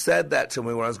you said that to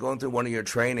me when I was going through one of your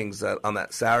trainings on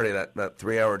that Saturday, that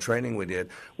 3-hour training we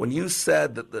did, when you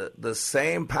said that the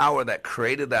same power that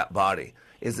created that body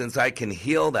is inside, can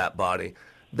heal that body,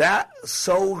 that's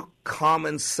so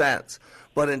common sense.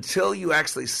 But until you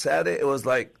actually said it, it was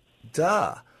like,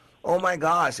 duh. Oh, my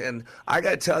gosh. And I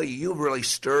got to tell you, you've really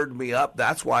stirred me up.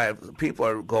 That's why people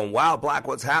are going, wow, Black,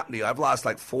 what's happened to you? I've lost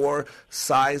like 4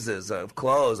 sizes of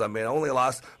clothes. I mean, I'm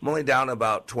only down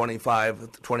about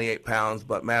 25, 28 pounds.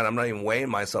 But, man, I'm not even weighing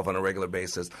myself on a regular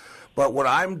basis. But what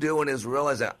I'm doing is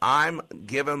realizing I'm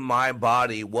giving my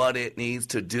body what it needs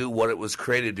to do, what it was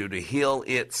created to do, to heal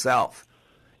itself.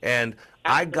 And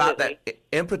I got that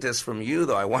impetus from you,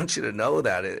 though. I want you to know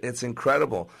that. It's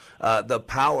incredible, the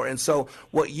power. And so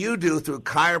what you do through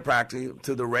chiropractic,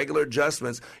 through the regular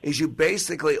adjustments, is you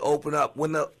basically open up.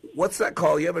 What's that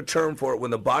called? You have a term for it.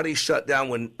 When the body's shut down,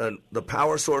 when the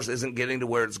power source isn't getting to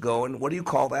where it's going. What do you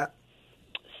call that?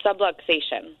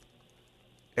 Subluxation.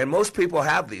 And most people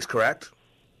have these, correct?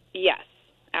 Yes.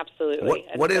 Absolutely.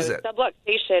 What is it?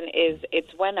 Subluxation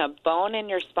it's when a bone in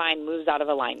your spine moves out of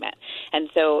alignment. And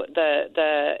so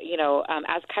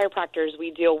as chiropractors,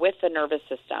 we deal with the nervous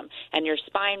system, and your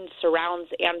spine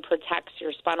surrounds and protects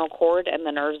your spinal cord and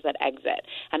the nerves that exit.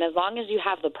 And as long as you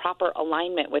have the proper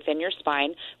alignment within your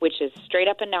spine, which is straight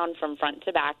up and down from front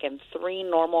to back and 3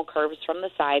 normal curves from the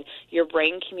side, your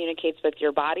brain communicates with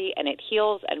your body, and it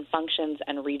heals and functions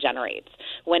and regenerates.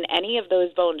 When any of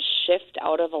those bones shift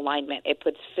out of alignment, it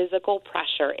puts physical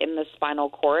pressure in the spinal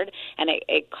cord, and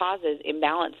it causes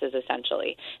imbalances,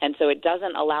 essentially. And so it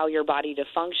doesn't allow your body to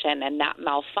function, and that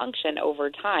malfunction over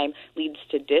time leads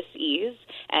to dis-ease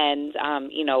and,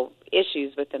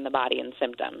 issues within the body and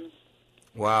symptoms.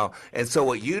 Wow. And so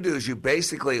what you do is you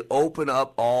basically open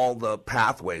up all the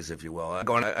pathways, if you will.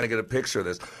 I get a picture of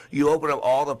this. You open up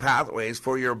all the pathways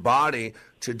for your body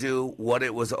to do what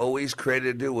it was always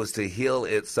created to do, was to heal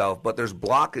itself. But there's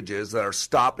blockages that are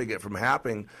stopping it from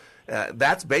happening.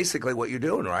 That's basically what you're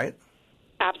doing, right?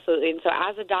 Absolutely. And so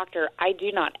as a doctor, I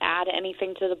do not add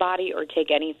anything to the body or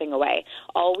take anything away.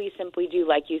 All we simply do,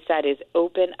 like you said, is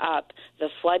open up the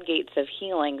floodgates of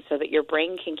healing so that your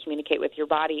brain can communicate with your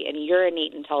body and your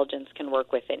innate intelligence can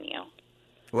work within you.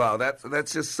 Wow,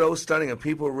 that's just so stunning, and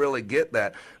people really get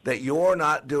that you're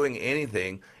not doing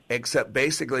anything except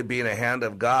basically being a hand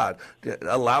of God,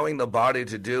 allowing the body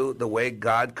to do the way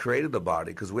God created the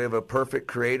body, because we have a perfect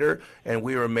creator and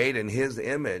we were made in his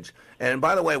image. And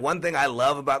by the way, one thing I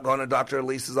love about going to Dr.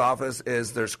 Elise's office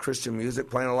is there's Christian music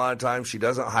playing a lot of times. She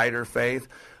doesn't hide her faith.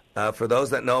 For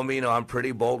those that know me, I'm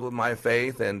pretty bold with my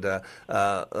faith, and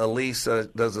Elise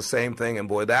does the same thing. And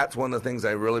boy, that's one of the things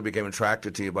I really became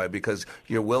attracted to you by, because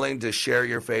you're willing to share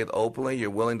your faith openly. You're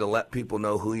willing to let people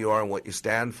know who you are and what you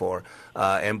stand for.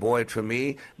 And boy, for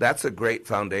me, that's a great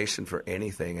foundation for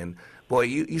anything. And boy,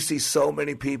 you see so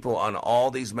many people on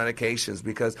all these medications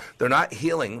because they're not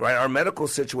healing, right? Our medical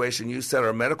situation, you said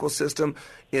our medical system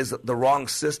is the wrong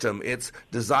system. It's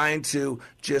designed to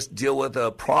just deal with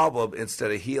a problem instead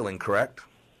of healing, correct?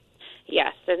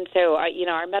 Yes, and so,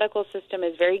 our medical system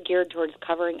is very geared towards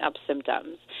covering up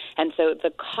symptoms. And so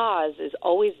the cause is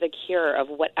always the cure of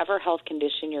whatever health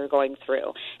condition you're going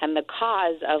through. And the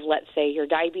cause of, let's say, your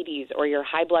diabetes or your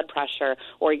high blood pressure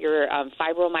or your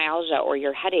fibromyalgia or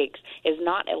your headaches is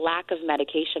not a lack of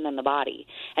medication in the body.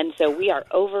 And so we are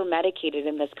over-medicated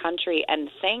in this country, and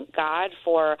thank God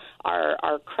for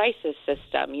our crisis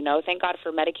system. Thank God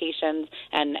for medications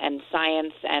and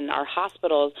science and our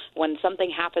hospitals when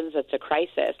something happens that's a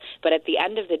crisis. But at the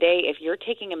end of the day, if you're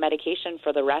taking a medication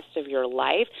for the rest of your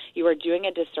life, you are doing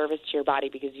a disservice to your body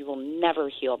because you will never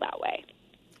heal that way.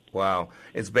 Wow.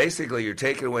 It's basically you're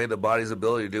taking away the body's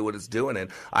ability to do what it's doing.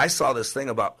 And I saw this thing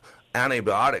about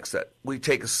antibiotics, that we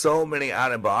take so many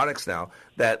antibiotics now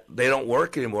that they don't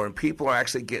work anymore, and people are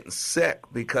actually getting sick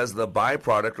because of the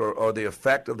byproduct or the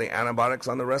effect of the antibiotics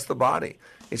on the rest of the body.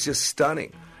 It's just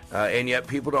stunning. And yet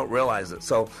people don't realize it.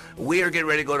 So we are getting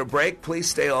ready to go to break. Please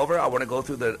stay over. I want to go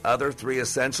through the other 3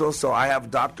 essentials. So I have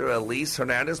Dr. Elise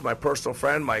Hernandez, my personal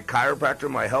friend, my chiropractor,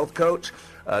 my health coach,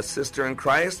 sister in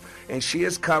Christ, and she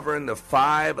is covering the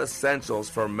 5 essentials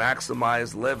for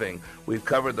maximized living. We've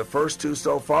covered the first 2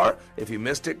 so far. If you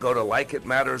missed it, go to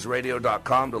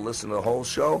likeitmattersradio.com to listen to the whole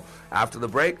show. After the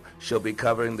break, she'll be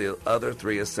covering the other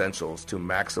 3 essentials to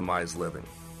maximize living.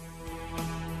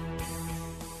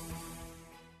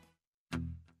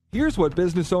 Here's what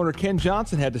business owner Ken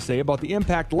Johnson had to say about the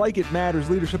impact Like It Matters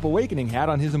Leadership Awakening had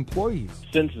on his employees.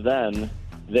 Since then,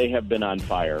 they have been on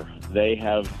fire. They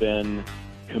have been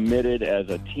committed as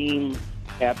a team,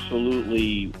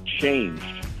 absolutely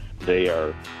changed. They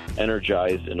are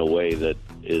energized in a way that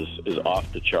is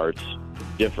off the charts,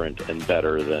 different and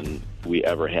better than we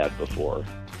ever had before.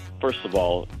 First of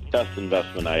all, best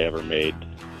investment I ever made.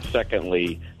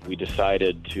 Secondly, we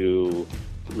decided to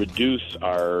reduce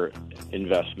our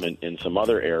investment in some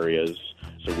other areas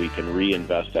so we can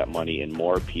reinvest that money in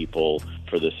more people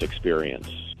for this experience.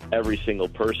 Every single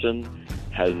person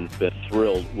has been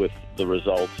thrilled with the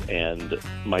results, and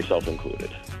myself included.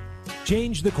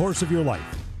 Change the course of your life.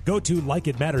 Go to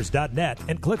likeitmatters.net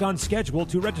and click on schedule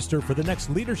to register for the next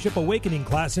Leadership Awakening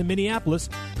class in Minneapolis,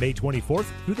 May 24th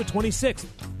through the 26th.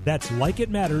 That's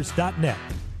likeitmatters.net.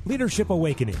 Leadership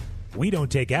Awakening. We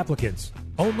don't take applicants,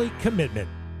 only commitment.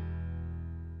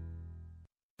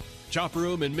 Chop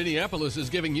Room in Minneapolis is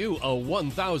giving you a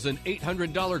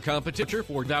 $1,800 competition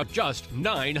for now just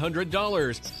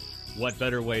 $900. What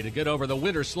better way to get over the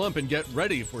winter slump and get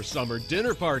ready for summer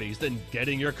dinner parties than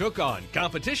getting your cook on,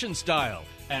 competition style,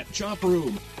 at Chop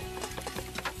Room?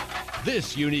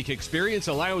 This unique experience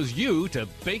allows you to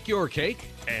bake your cake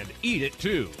and eat it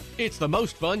too. It's the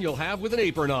most fun you'll have with an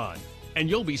apron on, and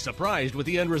you'll be surprised with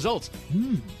the end results.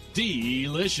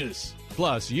 Delicious.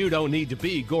 Plus, you don't need to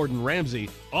be Gordon Ramsay.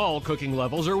 All cooking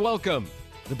levels are welcome.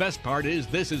 The best part is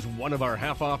this is one of our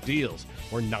half-off deals.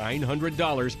 For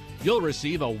 $900, you'll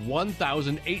receive a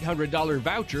 $1,800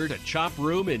 voucher to Chop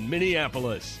Room in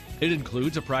Minneapolis. It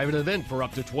includes a private event for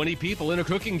up to 20 people in a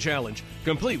cooking challenge,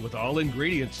 complete with all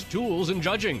ingredients, tools, and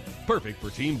judging. Perfect for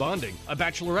team bonding, a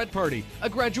bachelorette party, a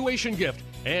graduation gift,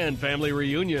 and family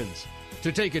reunions.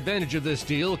 To take advantage of this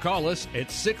deal, call us at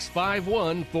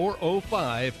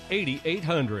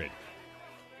 651-405-8800.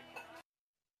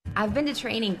 I've been to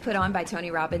training put on by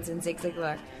Tony Robbins and Zig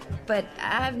Ziglar, but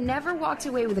I've never walked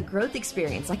away with a growth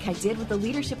experience like I did with the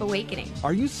Leadership Awakening.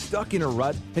 Are you stuck in a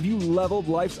rut? Have you leveled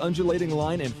life's undulating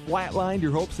line and flatlined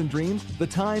your hopes and dreams? The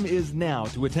time is now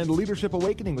to attend Leadership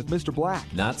Awakening with Mr. Black.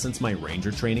 Not since my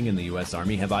Ranger training in the U.S.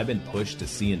 Army have I been pushed to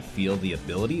see and feel the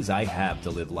abilities I have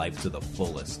to live life to the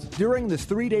fullest. During this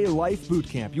 3-day life boot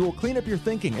camp, you will clean up your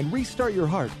thinking and restart your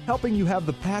heart, helping you have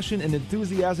the passion and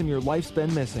enthusiasm your life's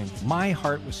been missing. My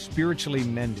heart was spiritually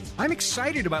mended. I'm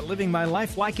excited about living my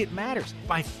life like it matters.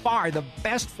 By far the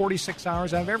best 46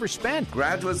 hours I've ever spent.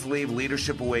 Graduates leave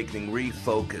Leadership Awakening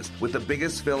refocused with the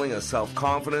biggest feeling of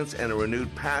self-confidence and a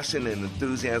renewed passion and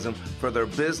enthusiasm for their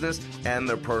business and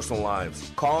their personal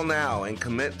lives. Call now and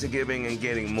commit to giving and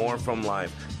getting more from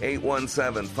life.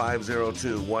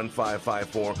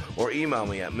 817-502-1554 or email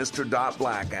me at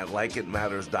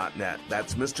mr.black@likeitmatters.net.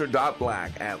 That's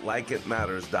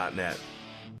mr.black@likeitmatters.net.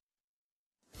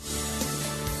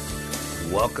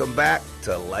 Welcome back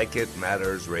to Like It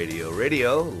Matters Radio.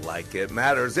 Radio, like it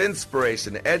matters,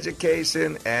 inspiration,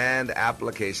 education, and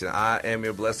application. I am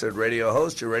your blessed radio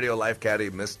host, your radio life caddy,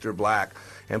 Mr. Black.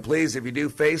 And please, if you do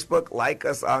Facebook, like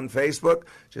us on Facebook.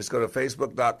 Just go to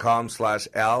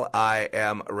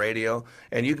facebook.com/LIM radio.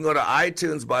 And you can go to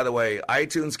iTunes, by the way.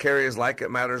 iTunes carries Like It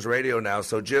Matters Radio now.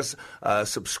 So just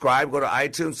subscribe. Go to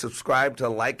iTunes, subscribe to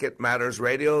Like It Matters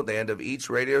Radio. At the end of each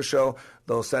radio show,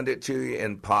 they'll send it to you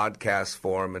in podcast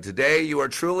form. And today, you are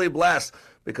truly blessed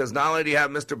because not only do you have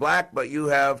Mr. Black, but you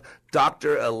have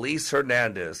Dr. Elise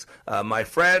Hernandez, my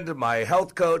friend, my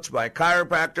health coach, my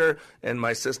chiropractor, and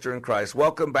my sister in Christ.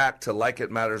 Welcome back to Like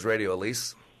It Matters Radio,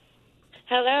 Elise.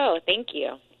 Hello. Thank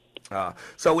you.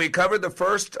 So we covered the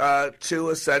first 2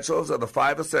 essentials of the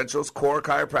 5 essentials, core,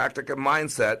 chiropractic, and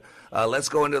mindset. Let's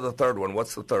go into the third one.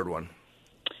 What's the third one?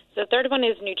 The third one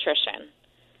is nutrition.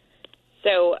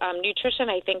 So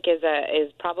nutrition, I think, is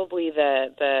probably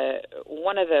the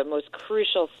one of the most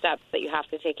crucial steps that you have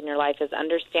to take in your life is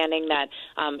understanding that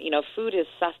food is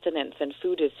sustenance and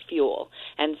food is fuel,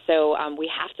 and so we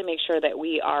have to make sure that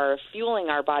we are fueling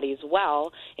our bodies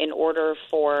well in order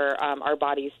for our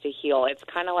bodies to heal. It's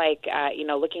kind of like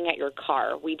looking at your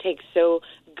car. We take so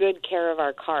good care of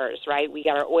our cars, right? We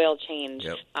got our oil changed.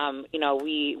 Yep.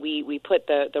 We put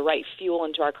the right fuel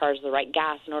into our cars, the right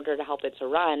gas in order to help it to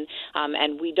run,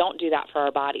 and we don't do that for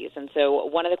our bodies. And so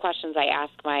one of the questions I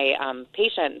ask my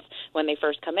patients when they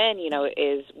first come in,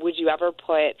 is would you ever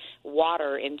put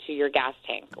water into your gas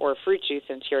tank or fruit juice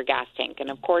into your gas tank? And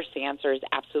of course the answer is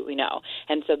absolutely no.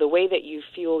 And so the way that you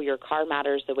fuel your car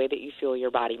matters, the way that you fuel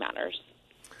your body matters.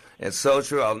 It's so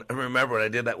true. I remember when I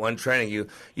did that one training,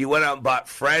 you went out and bought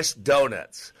fresh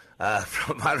donuts.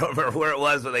 From I don't remember where it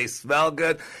was, but they smell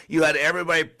good. You had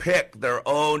everybody pick their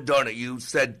own donut. You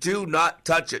said, do not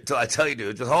touch it till I tell you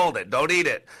to. Just hold it. Don't eat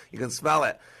it. You can smell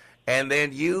it. And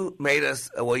then you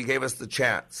you gave us the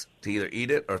chance to either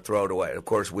eat it or throw it away. Of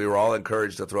course, we were all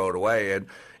encouraged to throw it away.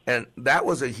 And that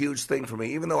was a huge thing for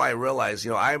me, even though I realized,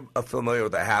 I'm familiar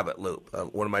with the habit loop.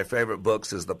 One of my favorite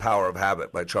books is The Power of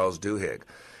Habit by Charles Duhigg.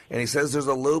 And he says there's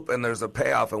a loop and there's a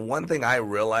payoff. And one thing I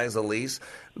realized, Elise,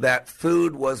 that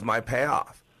food was my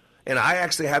payoff. And I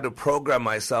actually had to program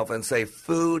myself and say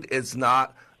food is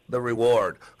not the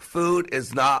reward. Food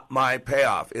is not my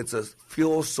payoff. It's a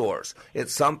fuel source.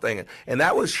 It's something. And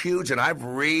that was huge. And I've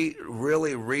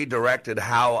really redirected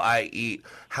how I eat,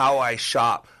 how I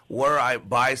shop, where I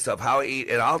buy stuff, how I eat.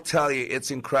 And I'll tell you, it's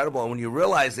incredible. And when you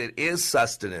realize it is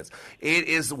sustenance, it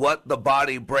is what the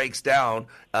body breaks down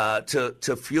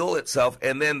to fuel itself.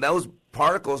 And then those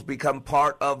particles become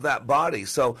part of that body.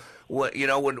 So,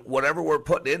 when whatever we're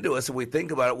putting into us, if we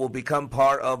think about it, will become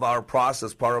part of our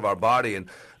process, part of our body. And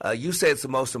you say it's the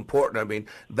most important. I mean,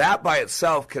 that by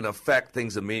itself can affect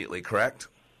things immediately, correct?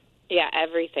 Yeah,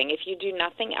 everything. If you do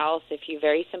nothing else, if you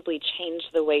very simply change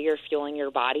the way you're fueling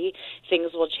your body,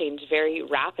 things will change very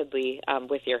rapidly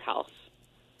with your health.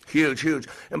 Huge.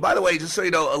 And by the way, just so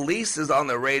you know, Elise is on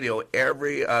the radio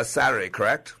every Saturday,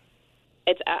 correct?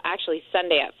 It's actually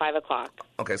Sunday at 5 o'clock.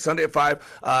 Okay, Sunday at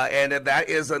 5. And that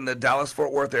is in the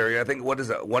Dallas-Fort Worth area. I think, what is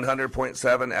it, 100.7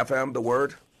 FM, The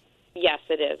Word? Yes,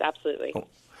 it is, absolutely. Oh.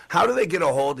 How do they get a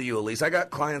hold of you, Elise? I got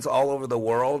clients all over the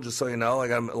world, just so you know. I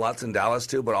got lots in Dallas,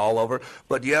 too, but all over.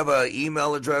 But do you have an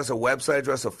email address, a website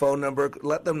address, a phone number?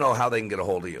 Let them know how they can get a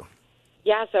hold of you.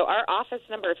 Yeah, so our office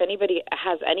number, if anybody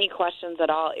has any questions at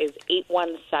all, is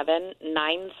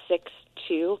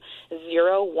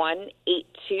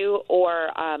 817-962-0182,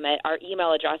 or our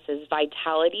email address is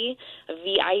vitality,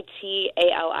 VITALITY,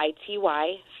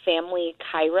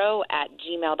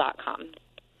 familychiro@gmail.com.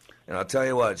 And I'll tell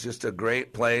you what, it's just a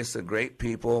great place, a great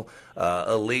people.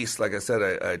 Elise, like I said,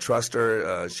 I trust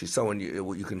her. She's someone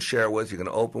you can share with, you can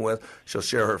open with. She'll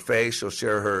share her faith. She'll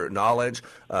share her knowledge.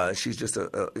 She's just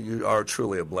you are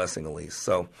truly a blessing, Elise.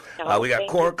 So we got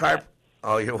core chiropractic.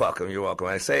 Oh, you're welcome. You're welcome.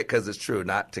 I say it because it's true,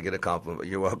 not to get a compliment, but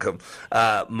you're welcome.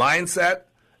 Mindset,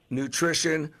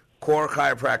 nutrition, core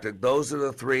chiropractic. Those are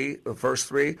the first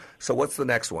three. So what's the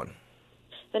next one?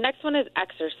 The next one is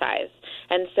exercise.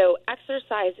 And so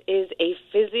exercise is a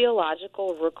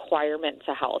physiological requirement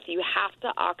to health. You have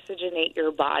to oxygenate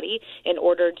your body in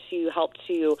order to help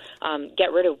to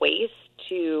get rid of waste,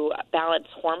 to balance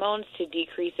hormones, to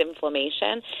decrease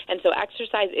inflammation. And so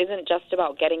exercise isn't just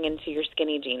about getting into your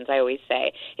skinny jeans, I always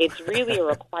say. It's really a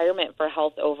requirement for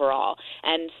health overall.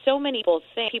 And so many people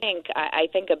I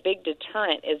think a big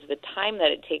deterrent is the time that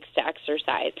it takes to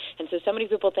exercise. And so many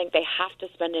people think they have to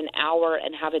spend an hour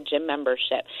and have a gym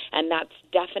membership. And that's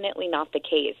definitely not the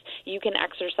case. You can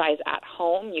exercise at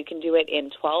home. You can do it in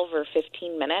 12 or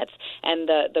 15 minutes. And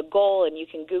the goal, and you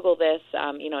can Google this,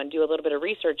 and do a little bit of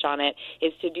research on it,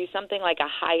 is to do something like a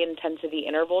high-intensity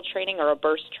interval training or a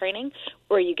burst training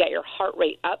where you get your heart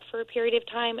rate up for a period of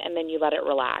time and then you let it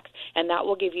relax. And that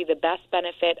will give you the best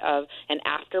benefit of an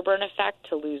afterburn effect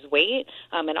to lose weight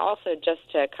and also just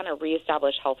to kind of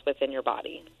reestablish health within your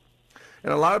body.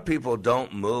 And a lot of people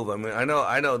don't move. I mean,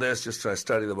 I know this just I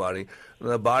study the body.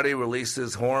 The body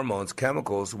releases hormones,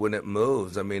 chemicals when it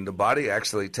moves. I mean, the body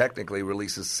actually technically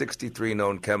releases 63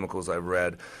 known chemicals I've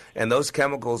read. And those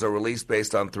chemicals are released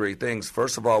based on three things.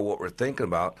 First of all, what we're thinking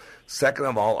about. Second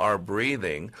of all, our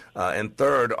breathing. And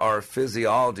third, our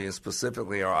physiology, and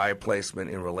specifically our eye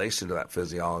placement in relation to that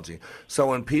physiology.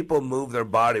 So when people move their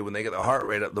body, when they get the heart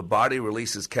rate up, the body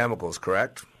releases chemicals,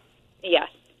 correct? Yes.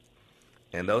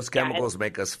 And those chemicals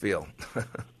make us feel.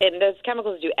 And those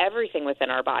chemicals do everything within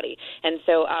our body. And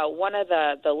so one of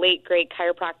the late, great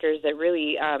chiropractors that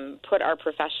really put our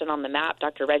profession on the map,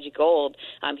 Dr. Reggie Gold,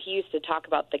 he used to talk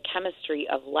about the chemistry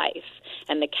of life.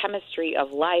 And the chemistry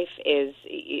of life is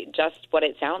just what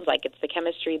it sounds like. It's the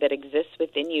chemistry that exists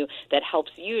within you that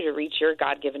helps you to reach your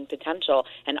God-given potential.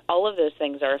 And all of those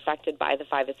things are affected by the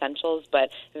 5 essentials,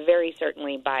 but very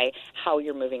certainly by how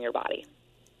you're moving your body.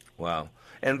 Wow.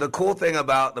 And the cool thing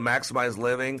about the Maximize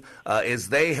Living is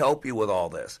they help you with all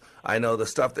this. I know the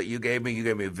stuff that you gave me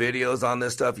videos on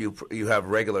this stuff. You have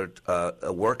regular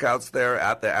workouts there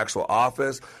at the actual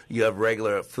office. You have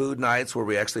regular food nights where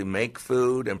we actually make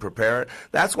food and prepare it.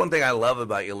 That's one thing I love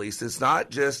about you, Lisa. It's not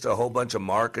just a whole bunch of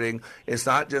marketing. It's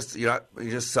not just you're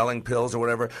just selling pills or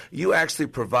whatever. You actually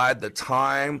provide the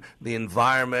time, the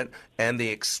environment, and the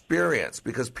experience,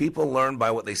 because people learn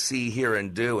by what they see, hear,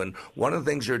 and do. And one of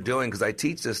the things you're doing, because I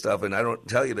teach this stuff, and I don't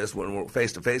tell you this when we're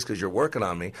face-to-face because you're working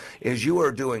on me, is you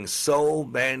are doing so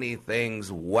many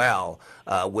things well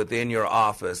within your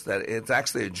office that it's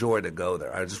actually a joy to go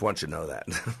there. I just want you to know that.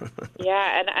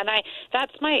 Yeah, and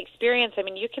that's my experience. I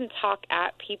mean, you can talk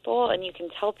at people and you can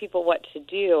tell people what to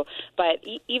do, but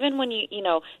even when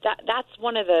that's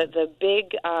one of the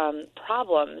big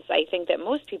problems I think that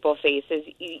most people face is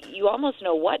you almost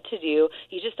know what to do,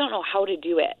 you just don't know how to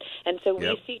do it. And so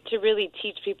we seek to really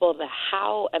teach people the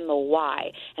how and the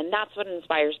why, and that's what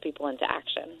inspires people into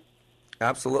action.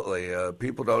 Absolutely.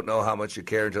 People don't know how much you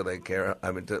care until they care.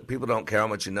 I mean, people don't care how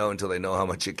much you know until they know how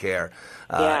much you care.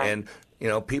 And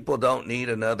people don't need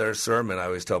another sermon. I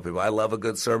always tell people, I love a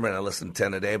good sermon. I listen to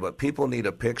 10 a day, but people need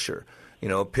a picture.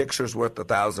 A picture's worth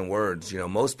 1,000 words.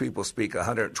 Most people speak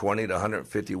 120 to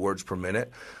 150 words per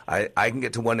minute. I can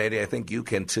get to 180. I think you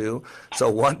can too.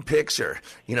 So one picture,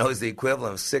 is the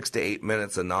equivalent of 6 to 8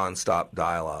 minutes of nonstop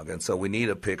dialogue. And so we need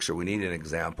a picture. We need an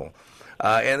example.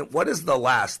 And what is the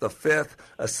 5th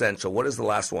essential? What is the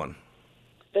last one?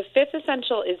 The 5th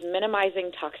essential is minimizing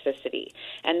toxicity.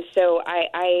 And so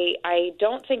I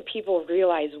don't think people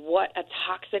realize what a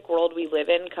toxic world we live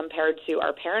in compared to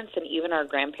our parents and even our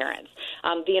grandparents.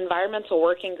 The Environmental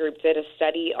Working Group did a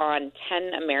study on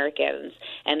 10 Americans,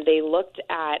 and they looked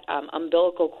at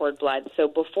umbilical cord blood. So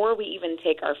before we even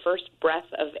take our first breath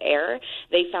of air,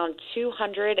 they found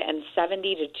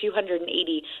 270 to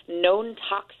 280 known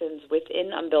toxins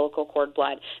within umbilical cord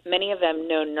blood, many of them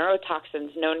known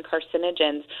neurotoxins, known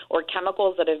carcinogens, or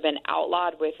chemicals that have been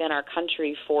outlawed within our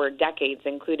country for decades,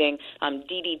 including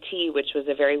DDT, which was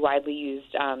a very widely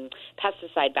used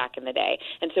pesticide back in the day.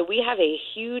 And so we have a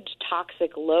huge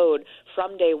toxic load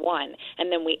from day one,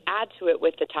 and then we add to it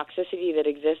with the toxicity that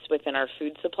exists within our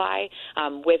food supply,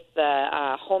 with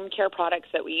the home care products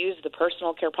that we use, the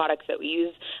personal care products that we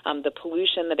use, the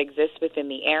pollution that exists within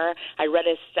the air. I read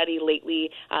a study lately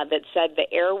that said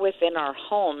the air within our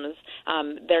homes,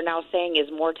 they're now saying is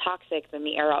more toxic than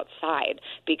the air outside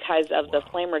because of the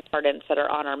flame retardants that are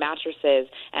on our mattresses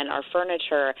and our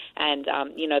furniture and,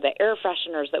 the air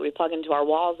fresheners that we plug into our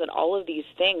walls, and all of these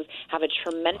things have a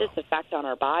tremendous effect on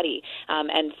our body.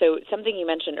 And so something you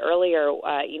mentioned earlier,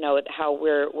 how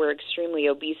we're extremely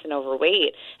obese and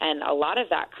overweight, and a lot of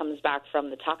that comes back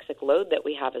from the toxic load that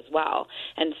we have as well.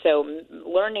 And so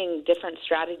learning different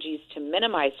strategies to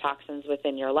minimize toxins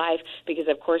within your life, because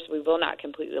of course we will not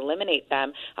completely eliminate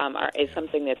them, is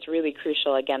something that's really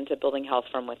crucial, again, to building health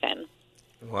from within.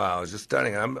 Wow, it's just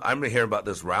stunning. I'm hearing about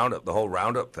this Roundup, the whole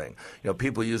Roundup thing.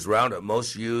 People use Roundup,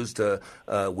 most used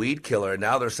weed killer, and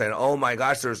now they're saying, oh my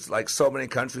gosh, there's like so many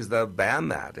countries that have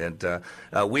banned that. And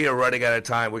we are running out of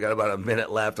time. We got about a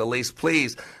minute left. Elise,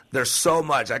 please, there's so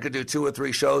much. I could do 2 or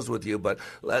 3 shows with you, but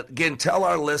again, tell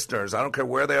our listeners, I don't care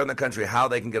where they are in the country, how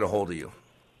they can get a hold of you.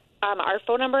 Our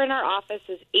phone number in our office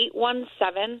is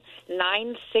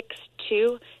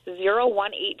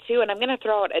 817-962-0182, and I'm going to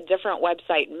throw out a different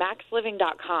website,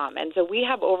 maxliving.com. And so we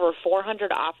have over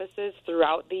 400 offices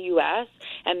throughout the U.S.,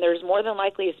 and there's more than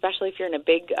likely, especially if you're in a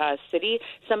big city,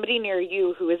 somebody near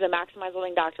you who is a Maximize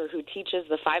Living doctor who teaches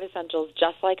the 5 essentials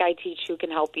just like I teach, who can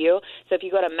help you. So if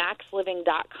you go to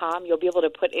maxliving.com, you'll be able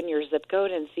to put in your zip code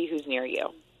and see who's near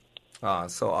you.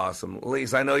 So awesome.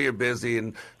 Elise, I know you're busy,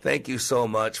 and thank you so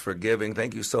much for giving.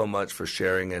 Thank you so much for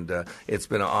sharing, and it's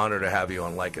been an honor to have you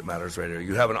on Like It Matters Radio.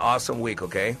 You have an awesome week,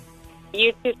 okay?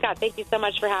 You too, Scott. Thank you so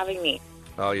much for having me.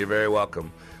 Oh, you're very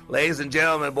welcome. Ladies and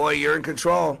gentlemen, boy, you're in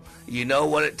control. You know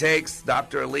what it takes.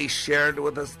 Dr. Elise shared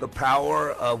with us the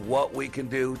power of what we can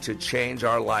do to change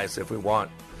our lives if we want.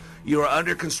 You are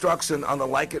under construction on the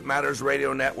Like It Matters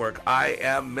Radio Network. I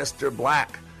am Mr.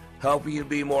 Black, helping you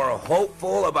be more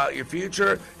hopeful about your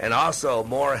future and also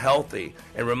more healthy.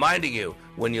 And reminding you,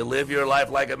 when you live your life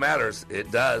like it matters,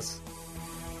 it does.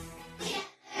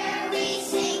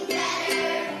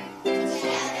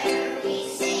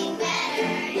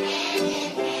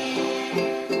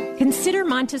 Consider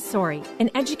Montessori, an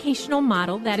educational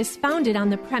model that is founded on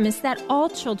the premise that all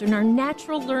children are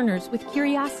natural learners with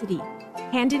curiosity.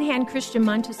 Hand in Hand Christian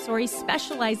Montessori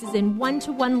specializes in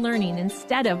one-to-one learning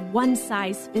instead of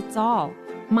one-size-fits-all.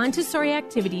 Montessori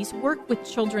activities work with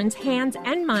children's hands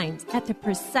and minds at the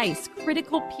precise,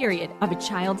 critical period of a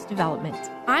child's development.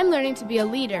 I'm learning to be a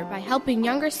leader by helping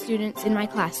younger students in my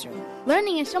classroom.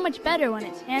 Learning is so much better when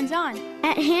it's hands-on.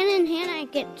 At Hand in Hand, I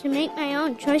get to make my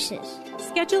own choices.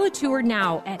 Schedule a tour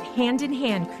now at Hand in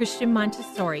Hand Christian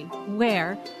Montessori,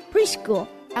 where preschool,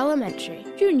 elementary,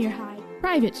 junior high,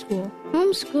 private school,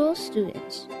 homeschool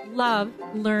students love,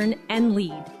 learn, and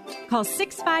lead. Call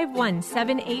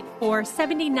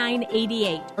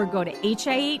 651-784-7988 or go to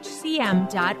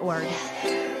HIHCM.org.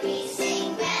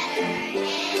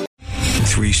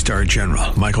 3-star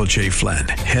General Michael J. Flynn,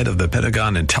 head of the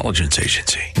Pentagon Intelligence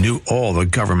Agency, knew all the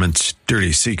government's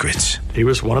dirty secrets. He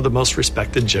was one of the most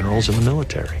respected generals in the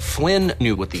military. Flynn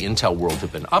knew what the intel world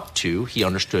had been up to. He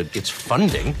understood its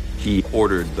funding. He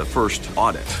ordered the first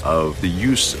audit of the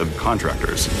use of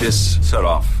contractors. This set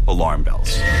off alarm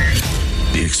bells.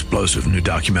 The explosive new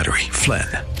documentary, Flynn,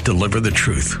 Deliver the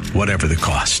Truth, Whatever the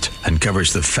Cost,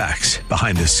 uncovers the facts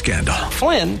behind this scandal.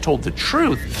 Flynn told the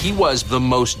truth. He was the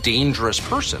most dangerous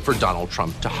person for Donald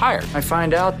Trump to hire. I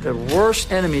find out the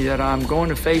worst enemy that I'm going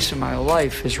to face in my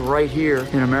life is right here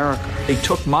in America. They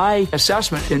took my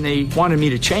assessment and they wanted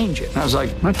me to change it. And I was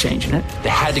like, I'm not changing it. They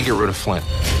had to get rid of Flynn.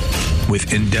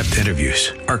 With in-depth interviews,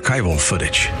 archival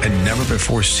footage, and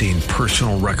never-before-seen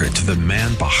personal records of the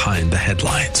man behind the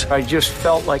headlines. I just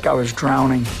felt like I was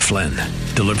drowning. Flynn,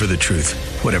 Deliver the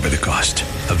Truth, Whatever the Cost.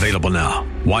 Available now.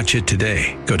 Watch it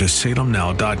today. Go to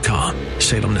salemnow.com.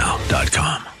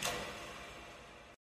 salemnow.com.